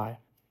going to die.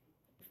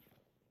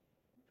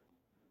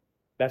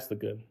 That's the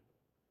good.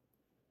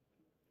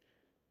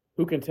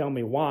 Who can tell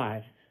me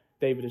why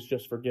David is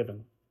just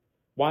forgiven?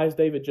 Why is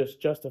David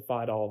just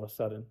justified all of a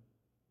sudden?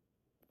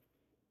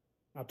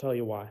 I'll tell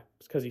you why.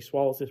 It's because he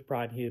swallows his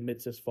pride and he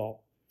admits his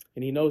fault.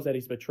 And he knows that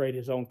he's betrayed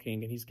his own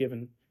king, and he's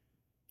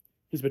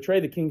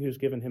betrayed the king who's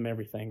given him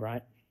everything,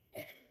 right?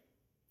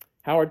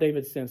 How are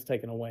David's sins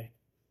taken away?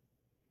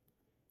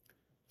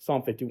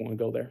 Psalm 51,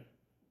 go there.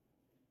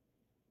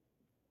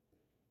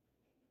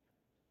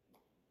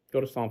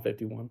 Go to Psalm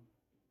 51.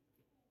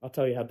 I'll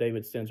tell you how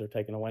David's sins are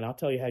taken away, and I'll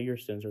tell you how your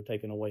sins are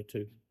taken away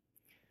too.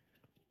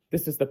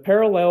 This is the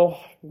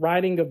parallel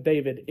writing of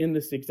David in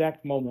this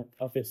exact moment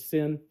of his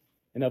sin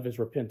and of his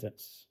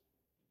repentance.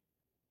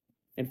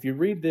 And if you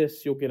read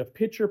this, you'll get a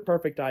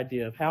picture-perfect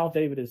idea of how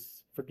David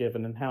is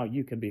forgiven and how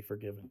you can be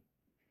forgiven.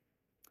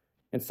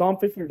 In Psalm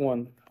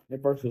 51,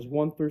 in verses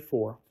 1 through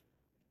 4,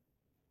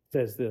 it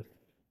says this.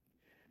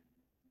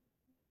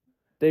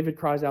 David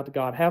cries out to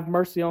God, have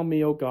mercy on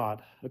me, O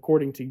God,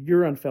 according to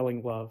your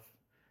unfailing love.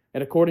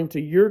 And according to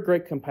your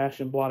great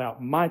compassion, blot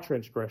out my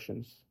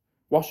transgressions.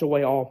 Wash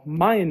away all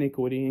my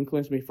iniquity and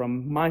cleanse me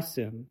from my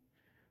sin.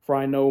 For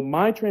I know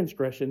my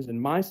transgressions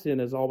and my sin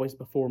is always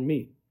before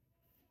me.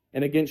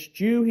 And against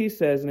you, he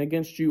says, and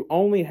against you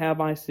only have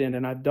I sinned,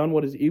 and I've done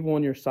what is evil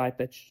in your sight,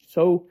 that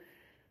so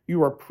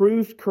you are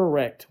proved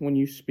correct when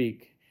you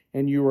speak,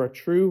 and you are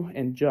true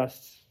and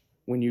just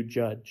when you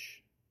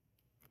judge.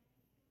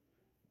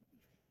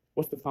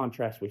 What's the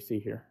contrast we see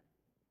here?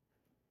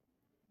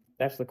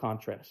 That's the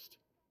contrast.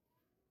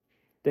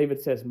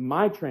 David says,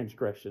 my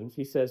transgressions.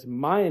 He says,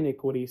 my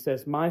iniquity. He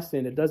says, my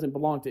sin. It doesn't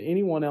belong to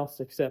anyone else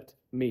except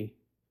me.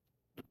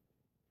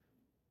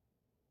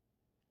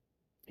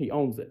 He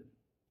owns it.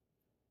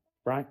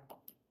 Right?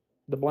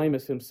 The blame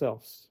is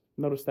himself's.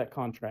 Notice that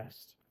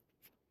contrast.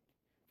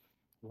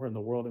 Where in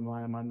the world am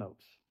I in my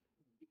notes?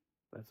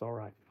 That's all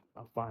right.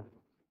 I'll find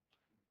it.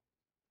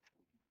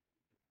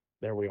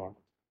 There we are.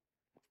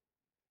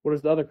 What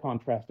is the other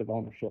contrast of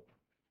ownership?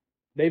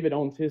 David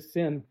owns his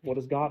sin. What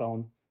does God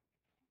own?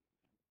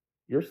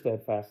 Your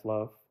steadfast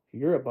love,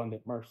 your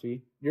abundant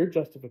mercy, your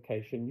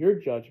justification, your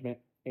judgment,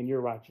 and your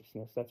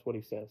righteousness. That's what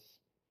he says.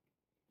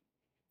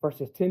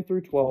 Verses 10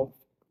 through 12.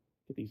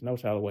 Get these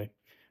notes out of the way.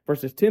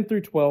 Verses 10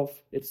 through 12,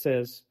 it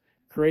says,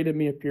 create in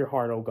me a pure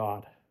heart, O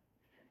God,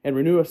 and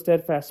renew a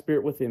steadfast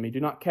spirit within me. Do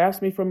not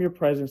cast me from your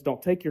presence.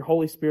 Don't take your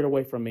Holy Spirit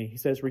away from me. He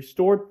says,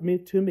 restore me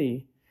to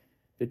me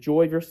the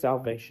joy of your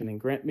salvation and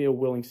grant me a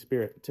willing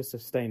spirit to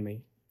sustain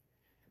me.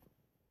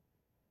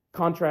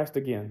 Contrast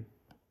again.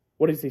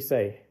 What does he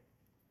say?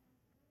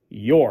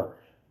 Your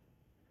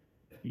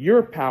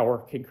power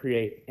can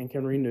create and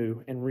can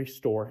renew and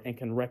restore and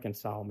can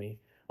reconcile me.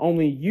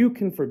 Only you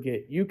can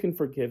forget, you can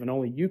forgive, and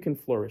only you can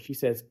flourish. He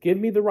says, give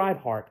me the right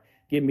heart,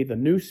 give me the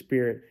new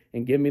spirit,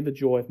 and give me the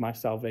joy of my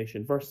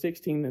salvation. Verse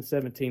 16 and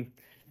 17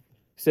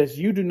 says,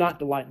 you do not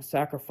delight in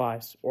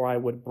sacrifice, or I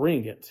would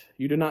bring it.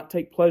 You do not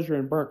take pleasure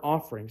in burnt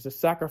offerings. The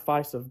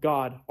sacrifice of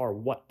God are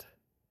what?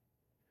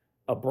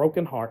 A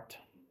broken heart.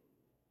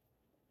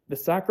 The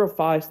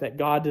sacrifice that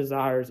God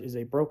desires is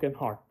a broken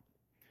heart.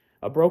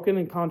 A broken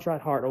and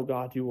contrite heart, O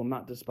God, you will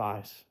not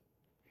despise.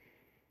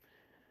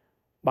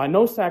 By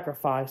no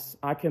sacrifice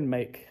I can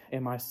make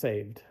am I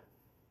saved.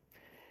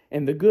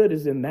 And the good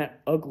is in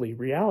that ugly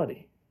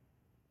reality.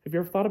 Have you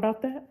ever thought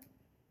about that?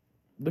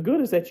 The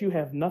good is that you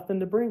have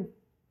nothing to bring.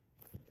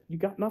 You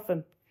got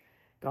nothing.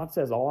 God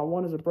says, all I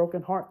want is a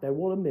broken heart. They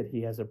will admit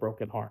he has a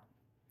broken heart.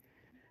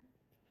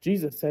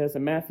 Jesus says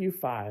in Matthew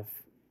 5,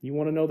 you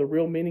want to know the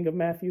real meaning of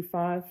Matthew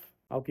 5?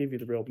 I'll give you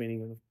the real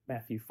meaning of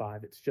Matthew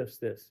 5. It's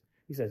just this.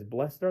 He says,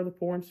 blessed are the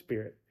poor in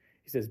spirit.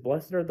 He says,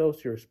 blessed are those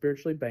who are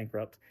spiritually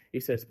bankrupt. He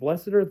says,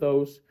 blessed are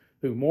those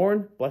who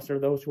mourn. Blessed are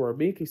those who are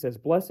meek. He says,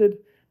 blessed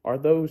are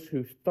those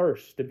who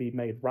thirst to be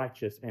made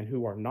righteous and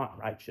who are not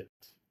righteous.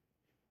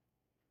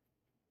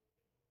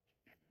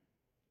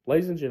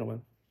 Ladies and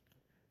gentlemen,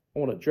 I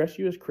want to address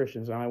you as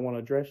Christians, and I want to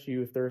address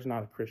you if there is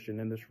not a Christian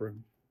in this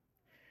room.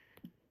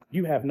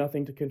 You have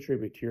nothing to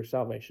contribute to your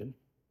salvation.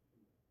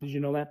 Did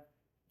you know that?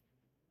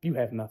 You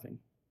have nothing.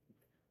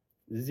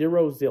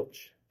 Zero,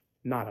 zilch,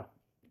 nada.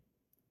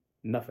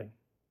 Nothing.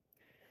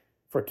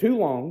 For too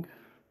long,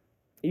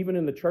 even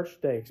in the church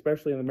today,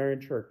 especially in the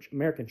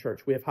American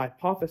church, we have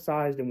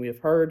hypothesized and we have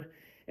heard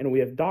and we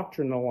have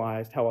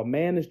doctrinalized how a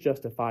man is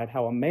justified,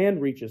 how a man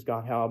reaches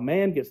God, how a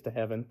man gets to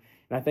heaven.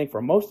 And I think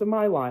for most of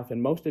my life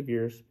and most of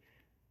yours,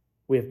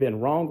 we have been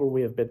wrong or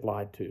we have been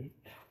lied to.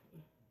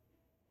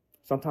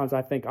 Sometimes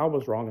I think I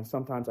was wrong and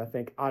sometimes I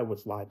think I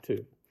was lied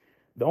to.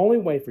 The only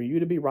way for you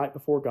to be right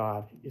before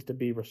God is to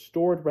be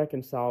restored,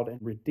 reconciled, and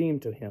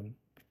redeemed to Him.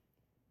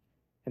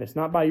 And it's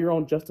not by your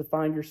own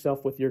justifying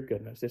yourself with your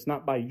goodness. It's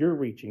not by your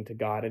reaching to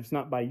God. It's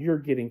not by your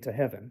getting to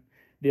heaven.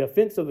 The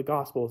offense of the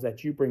gospel is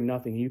that you bring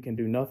nothing. You can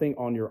do nothing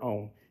on your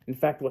own. In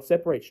fact, what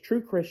separates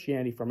true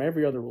Christianity from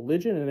every other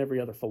religion and every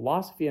other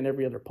philosophy and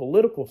every other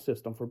political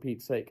system, for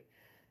Pete's sake,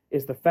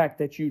 is the fact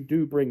that you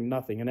do bring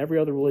nothing. And every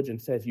other religion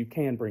says you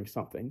can bring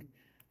something.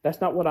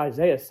 That's not what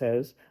Isaiah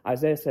says.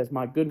 Isaiah says,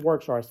 my good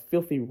works are as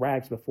filthy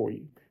rags before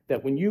you.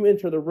 That when you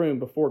enter the room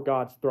before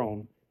God's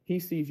throne, He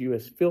sees you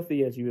as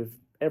filthy as you have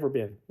ever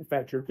been. In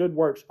fact, your good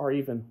works are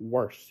even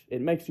worse.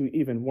 It makes you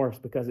even worse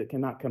because it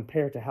cannot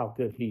compare to how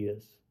good He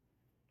is.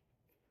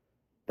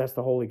 That's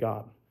the holy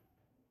God.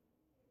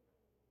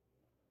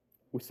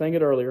 We sang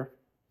it earlier.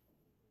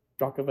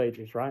 Rock of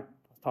Ages, right?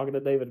 I was talking to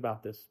David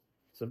about this.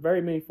 It's a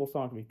very meaningful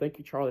song to me. Thank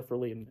you, Charlie, for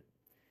leading it.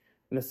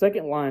 And the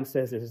second line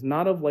says, it is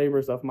not of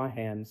labors of my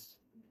hands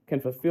can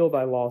fulfill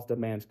thy law's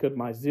demands. Could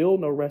my zeal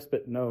no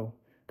respite know?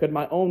 Could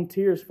my own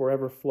tears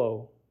forever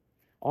flow?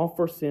 All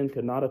for sin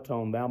could not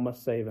atone. Thou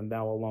must save, and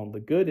thou alone.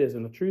 The good is,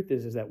 and the truth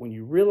is that when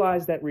you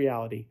realize that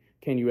reality,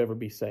 can you ever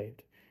be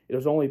saved? It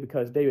was only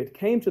because David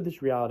came to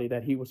this reality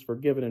that he was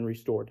forgiven and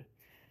restored.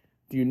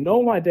 Do you know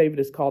why David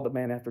is called the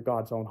man after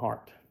God's own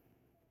heart?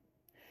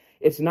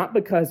 It's not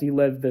because he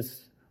lived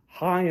this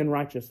high and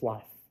righteous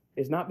life.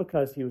 It's not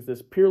because he was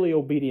this purely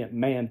obedient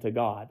man to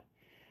God.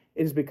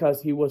 It is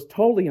because he was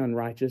totally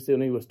unrighteous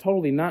and he was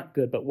totally not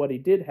good. But what he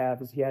did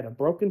have is he had a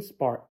broken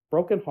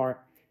heart,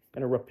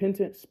 and a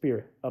repentant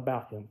spirit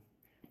about him.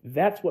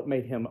 That's what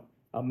made him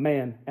a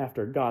man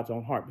after God's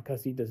own heart,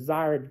 because he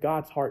desired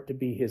God's heart to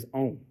be his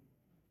own.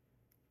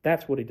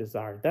 That's what he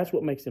desired. That's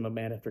what makes him a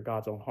man after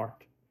God's own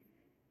heart.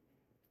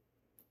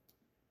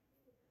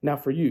 Now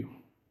for you,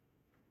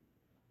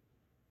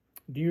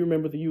 do you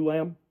remember the ewe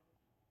lamb?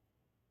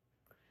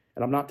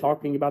 And I'm not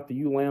talking about the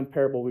ewe lamb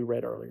parable we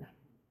read earlier.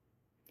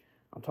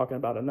 I'm talking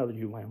about another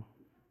ewe lamb.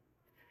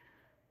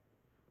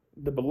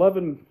 The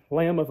beloved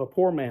lamb of a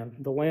poor man,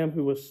 the lamb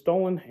who was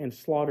stolen and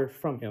slaughtered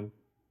from him.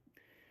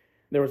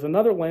 There was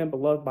another lamb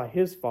beloved by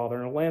his father,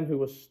 and a lamb who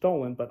was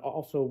stolen, but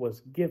also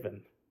was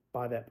given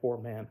by that poor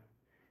man.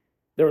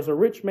 There was a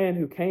rich man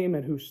who came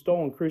and who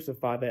stole and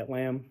crucified that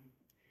lamb.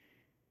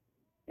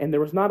 And there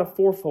was not a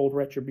fourfold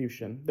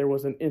retribution. There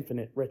was an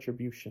infinite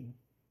retribution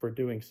for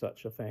doing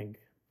such a thing.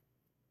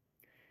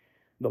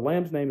 The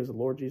Lamb's name is the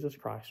Lord Jesus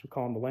Christ. We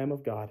call him the Lamb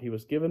of God. He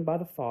was given by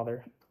the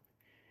Father,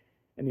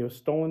 and he was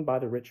stolen by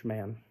the rich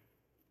man.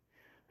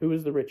 Who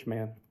is the rich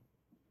man?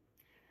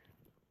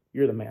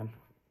 You're the man,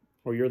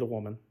 or you're the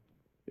woman.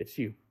 It's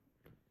you.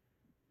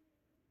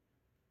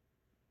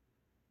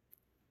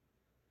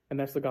 And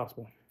that's the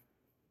gospel.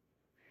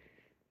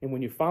 And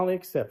when you finally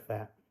accept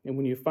that, and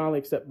when you finally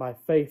accept by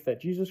faith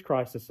that Jesus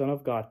Christ, the Son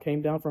of God,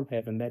 came down from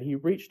heaven, that he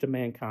reached to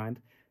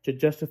mankind to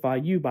justify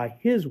you by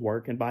his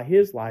work and by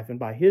his life and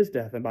by his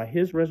death and by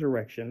his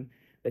resurrection,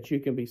 that you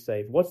can be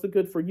saved. What's the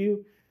good for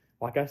you?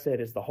 Like I said,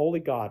 it's the holy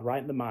God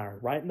right in the mire,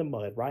 right in the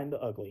mud, right in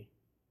the ugly.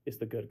 It's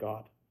the good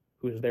God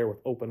who is there with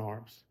open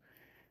arms.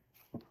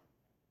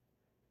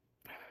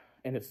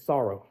 And it's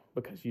sorrow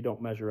because you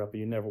don't measure up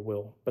and you never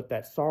will. But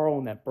that sorrow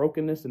and that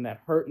brokenness and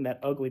that hurt and that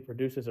ugly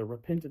produces a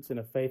repentance and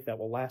a faith that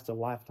will last a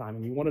lifetime.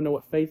 And you want to know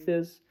what faith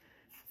is?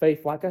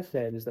 Faith, like I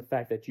said, is the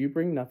fact that you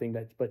bring nothing,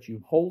 but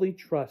you wholly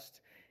trust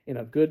in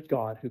a good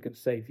God who can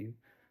save you.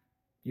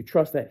 You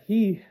trust that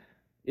he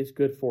is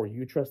good for you.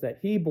 You trust that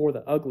he bore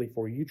the ugly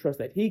for you. You trust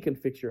that he can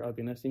fix your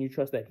ugliness. And you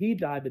trust that he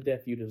died the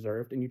death you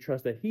deserved. And you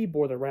trust that he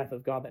bore the wrath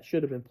of God that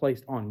should have been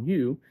placed on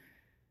you.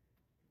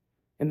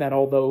 And that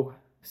although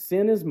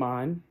sin is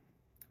mine,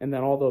 and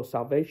that although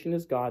salvation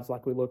is God's,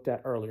 like we looked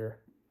at earlier,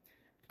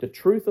 the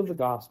truth of the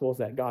gospel is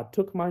that God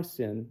took my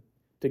sin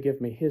to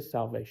give me his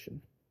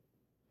salvation.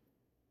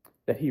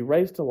 That he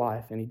raised to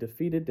life and he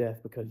defeated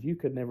death because you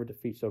could never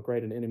defeat so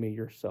great an enemy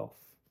yourself.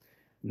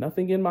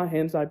 Nothing in my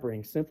hands I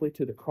bring, simply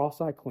to the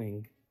cross I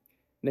cling.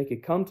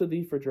 Naked come to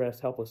thee for dress,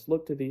 helpless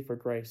look to thee for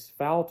grace.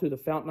 Foul to the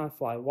fountain I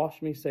fly,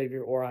 wash me,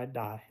 Savior, or I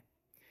die.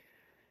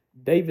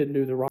 David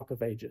knew the Rock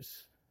of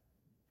Ages.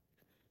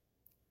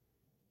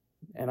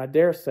 And I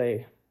dare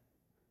say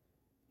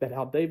that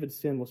how David's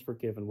sin was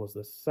forgiven was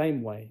the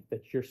same way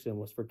that your sin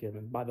was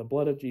forgiven, by the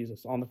blood of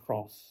Jesus on the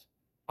cross.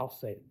 I'll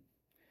say it.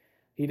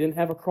 He didn't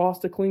have a cross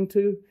to cling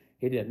to.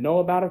 He didn't know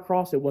about a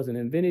cross. It wasn't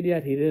invented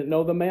yet. He didn't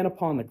know the man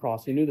upon the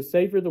cross. He knew the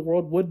Savior of the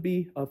world would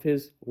be of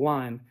his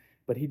line,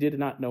 but he did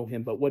not know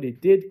him. But what he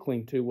did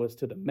cling to was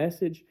to the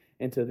message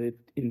and to the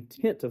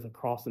intent of the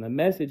cross. And the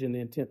message and the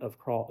intent of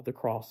the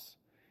cross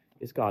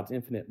is God's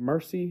infinite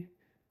mercy,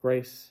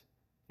 grace,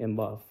 and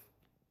love.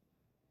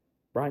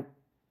 Right?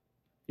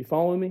 You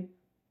following me?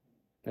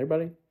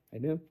 Everybody?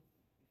 Amen?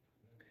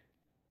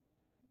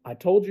 I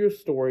told you a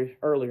story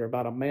earlier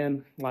about a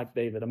man like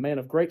David, a man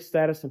of great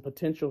status and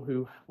potential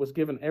who was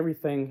given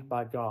everything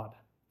by God.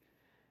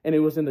 And it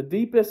was in the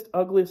deepest,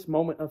 ugliest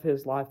moment of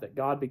his life that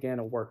God began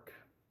to work.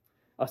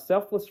 A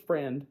selfless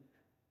friend,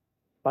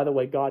 by the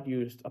way, God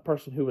used a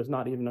person who was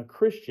not even a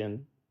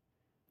Christian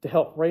to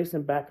help raise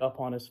him back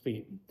up on his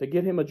feet, to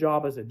get him a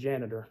job as a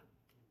janitor.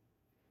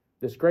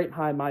 This great,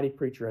 high, mighty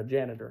preacher, a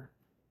janitor.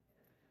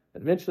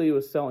 Eventually he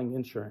was selling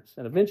insurance,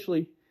 and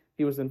eventually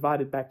he was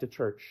invited back to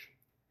church.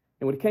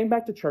 And when he came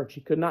back to church,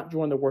 he could not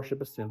join the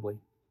worship assembly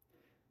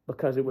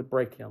because it would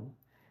break him.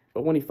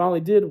 But when he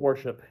finally did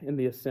worship in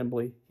the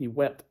assembly, he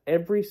wept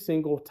every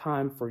single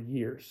time for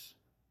years.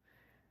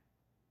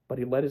 But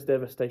he let his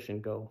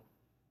devastation go.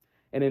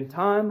 And in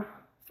time,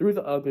 through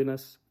the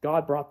ugliness,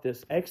 God brought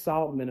this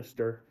exiled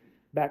minister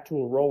back to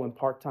a role in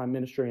part-time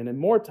ministry. And in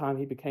more time,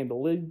 he became the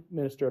lead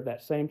minister of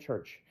that same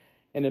church.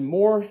 And in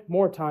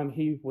more time,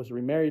 he was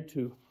remarried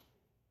to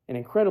an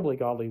incredibly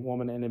godly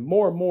woman. And in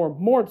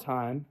more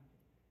time,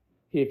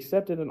 he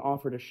accepted an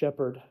offer to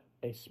shepherd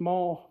a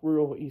small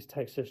rural East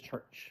Texas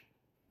church.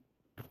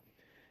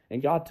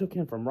 And God took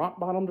him from rock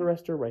bottom to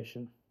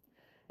restoration.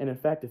 And in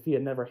fact, if he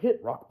had never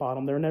hit rock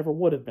bottom, there never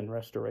would have been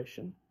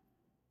restoration.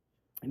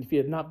 And if he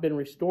had not been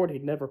restored,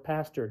 he'd never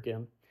pastor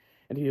again.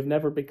 And he'd have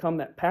never become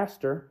that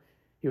pastor.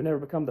 He would never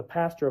become the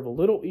pastor of a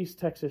little East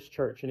Texas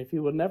church. And if he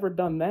would have never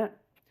done that,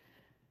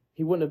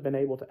 he wouldn't have been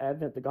able to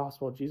advent the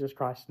gospel of Jesus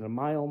Christ into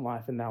my own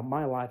life and now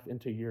my life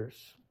into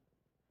yours.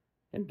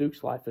 And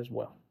Duke's life as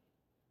well.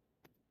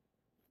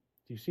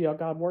 Do you see how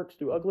God works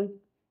through ugly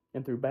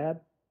and through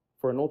bad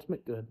for an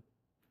ultimate good?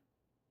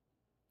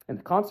 And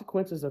the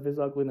consequences of his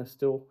ugliness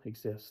still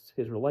exist.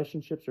 His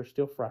relationships are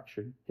still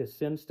fractured. His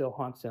sin still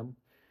haunts him.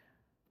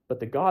 But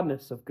the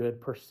godness of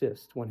good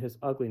persists when his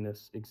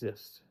ugliness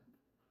exists.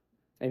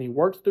 And he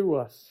works through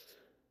us,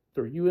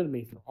 through you and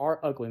me, through our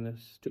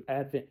ugliness, to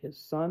advent his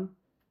Son.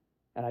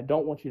 And I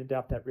don't want you to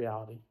doubt that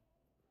reality.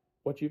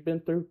 What you've been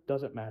through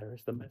doesn't matter.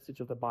 It's the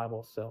message of the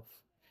Bible itself.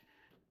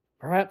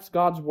 Perhaps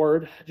God's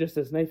word, just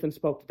as Nathan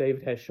spoke to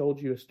David, has showed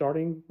you a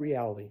starting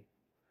reality,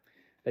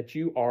 that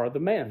you are the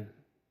man.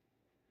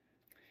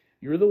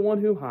 You're the one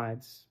who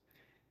hides,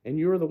 and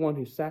you are the one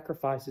who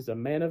sacrifices a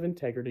man of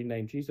integrity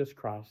named Jesus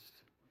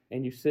Christ,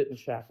 and you sit in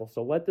shackles.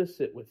 So let this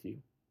sit with you.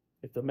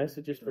 If the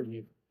message is for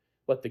you,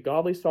 let the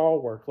godly sorrow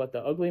work. Let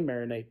the ugly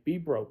marinate. Be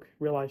broke.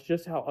 Realize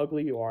just how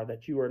ugly you are,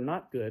 that you are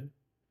not good.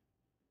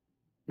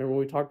 Remember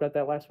when we talked about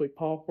that last week,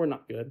 Paul? We're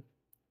not good.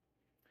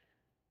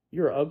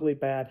 You're ugly,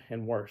 bad,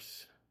 and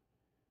worse.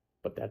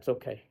 But that's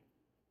okay.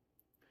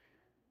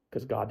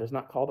 Because God does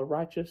not call the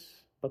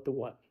righteous, but the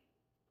what?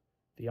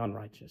 The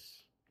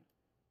unrighteous.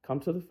 Come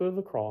to the foot of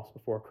the cross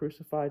before a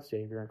crucified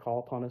Savior and call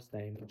upon his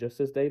name. And just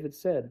as David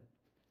said,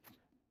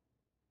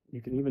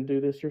 you can even do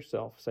this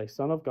yourself. Say,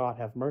 Son of God,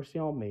 have mercy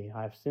on me.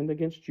 I have sinned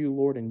against you,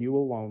 Lord, and you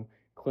alone.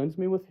 Cleanse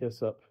me with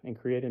hyssop and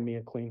create in me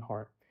a clean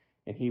heart.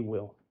 And he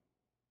will.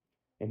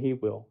 And he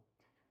will.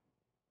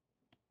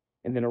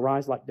 And then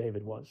arise like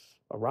David was.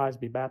 Arise,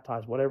 be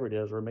baptized, whatever it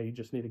is, or maybe you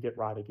just need to get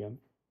right again.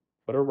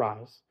 But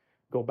arise,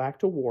 go back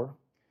to war.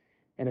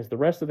 And as the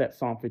rest of that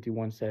Psalm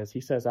 51 says,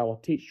 he says, I will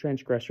teach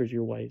transgressors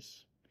your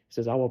ways. He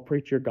says, I will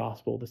preach your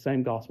gospel, the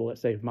same gospel that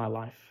saved my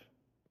life.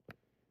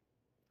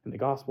 And the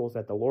gospel is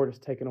that the Lord has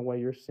taken away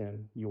your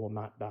sin. You will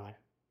not die.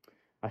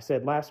 I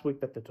said last week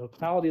that the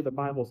totality of the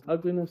Bible's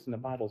ugliness and the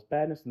Bible's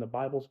badness and the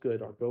Bible's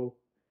good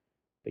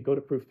they go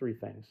to prove three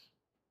things.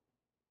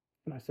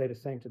 And I say the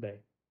same today.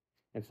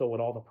 And so would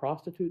all the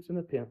prostitutes and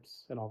the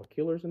pimps and all the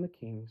killers and the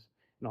kings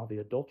and all the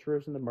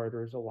adulterers and the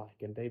murderers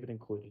alike, and David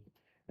included.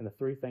 And the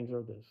three things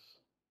are this: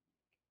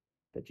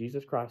 that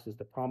Jesus Christ is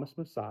the promised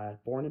Messiah,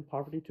 born in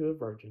poverty to a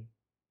virgin.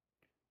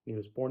 He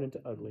was born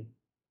into ugly.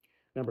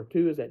 Number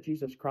two is that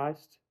Jesus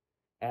Christ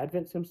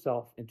advents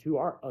himself into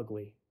our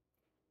ugly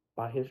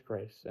by his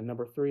grace. And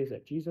number three is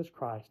that Jesus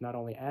Christ not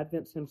only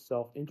advents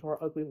himself into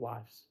our ugly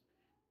lives,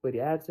 but he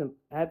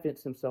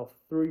advents himself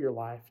through your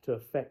life to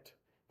affect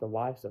the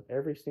lives of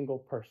every single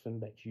person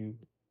that you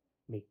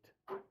meet.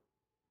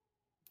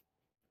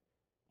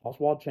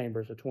 Oswald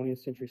Chambers, a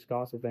 20th century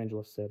Scottish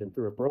evangelist, said, and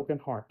through a broken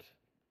heart,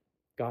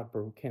 God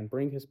can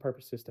bring his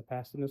purposes to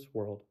pass in this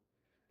world,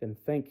 then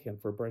thank him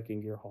for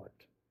breaking your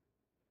heart.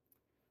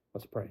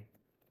 Let's pray.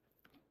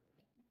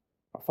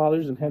 Our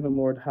Fathers in heaven,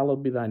 Lord,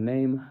 hallowed be thy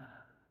name.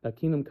 Thy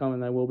kingdom come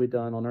and thy will be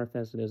done on earth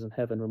as it is in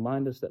heaven.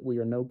 Remind us that we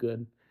are no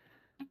good.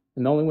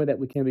 And the only way that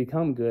we can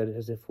become good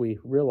is if we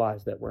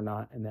realize that we're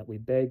not and that we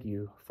beg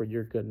you for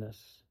your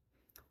goodness.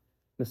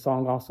 The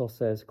song also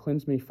says,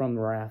 cleanse me from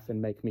wrath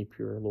and make me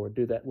pure. Lord,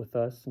 do that with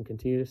us and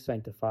continue to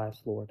sanctify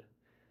us, Lord.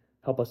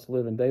 Help us to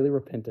live in daily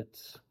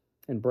repentance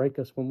and break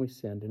us when we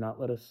sin. Do not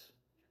let us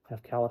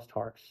have calloused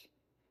hearts,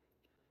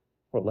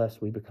 or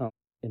lest we become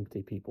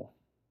empty people.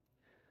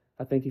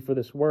 I thank you for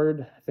this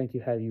word. I thank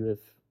you how you have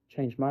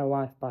changed my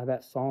life by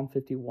that Psalm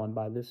 51,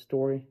 by this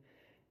story,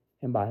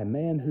 and by a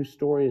man whose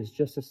story is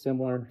just as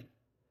similar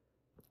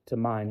to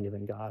mine,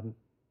 even, God.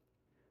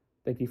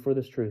 Thank you for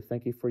this truth.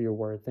 Thank you for your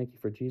word. Thank you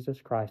for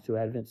Jesus Christ, who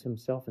advents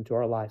himself into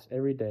our lives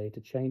every day to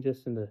change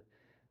us and to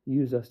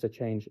use us to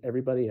change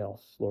everybody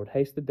else. Lord,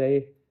 haste the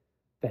day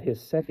that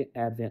his second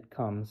advent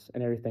comes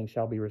and everything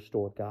shall be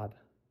restored, God.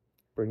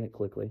 Bring it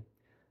quickly.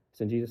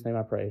 It's in Jesus' name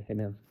I pray.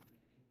 Amen.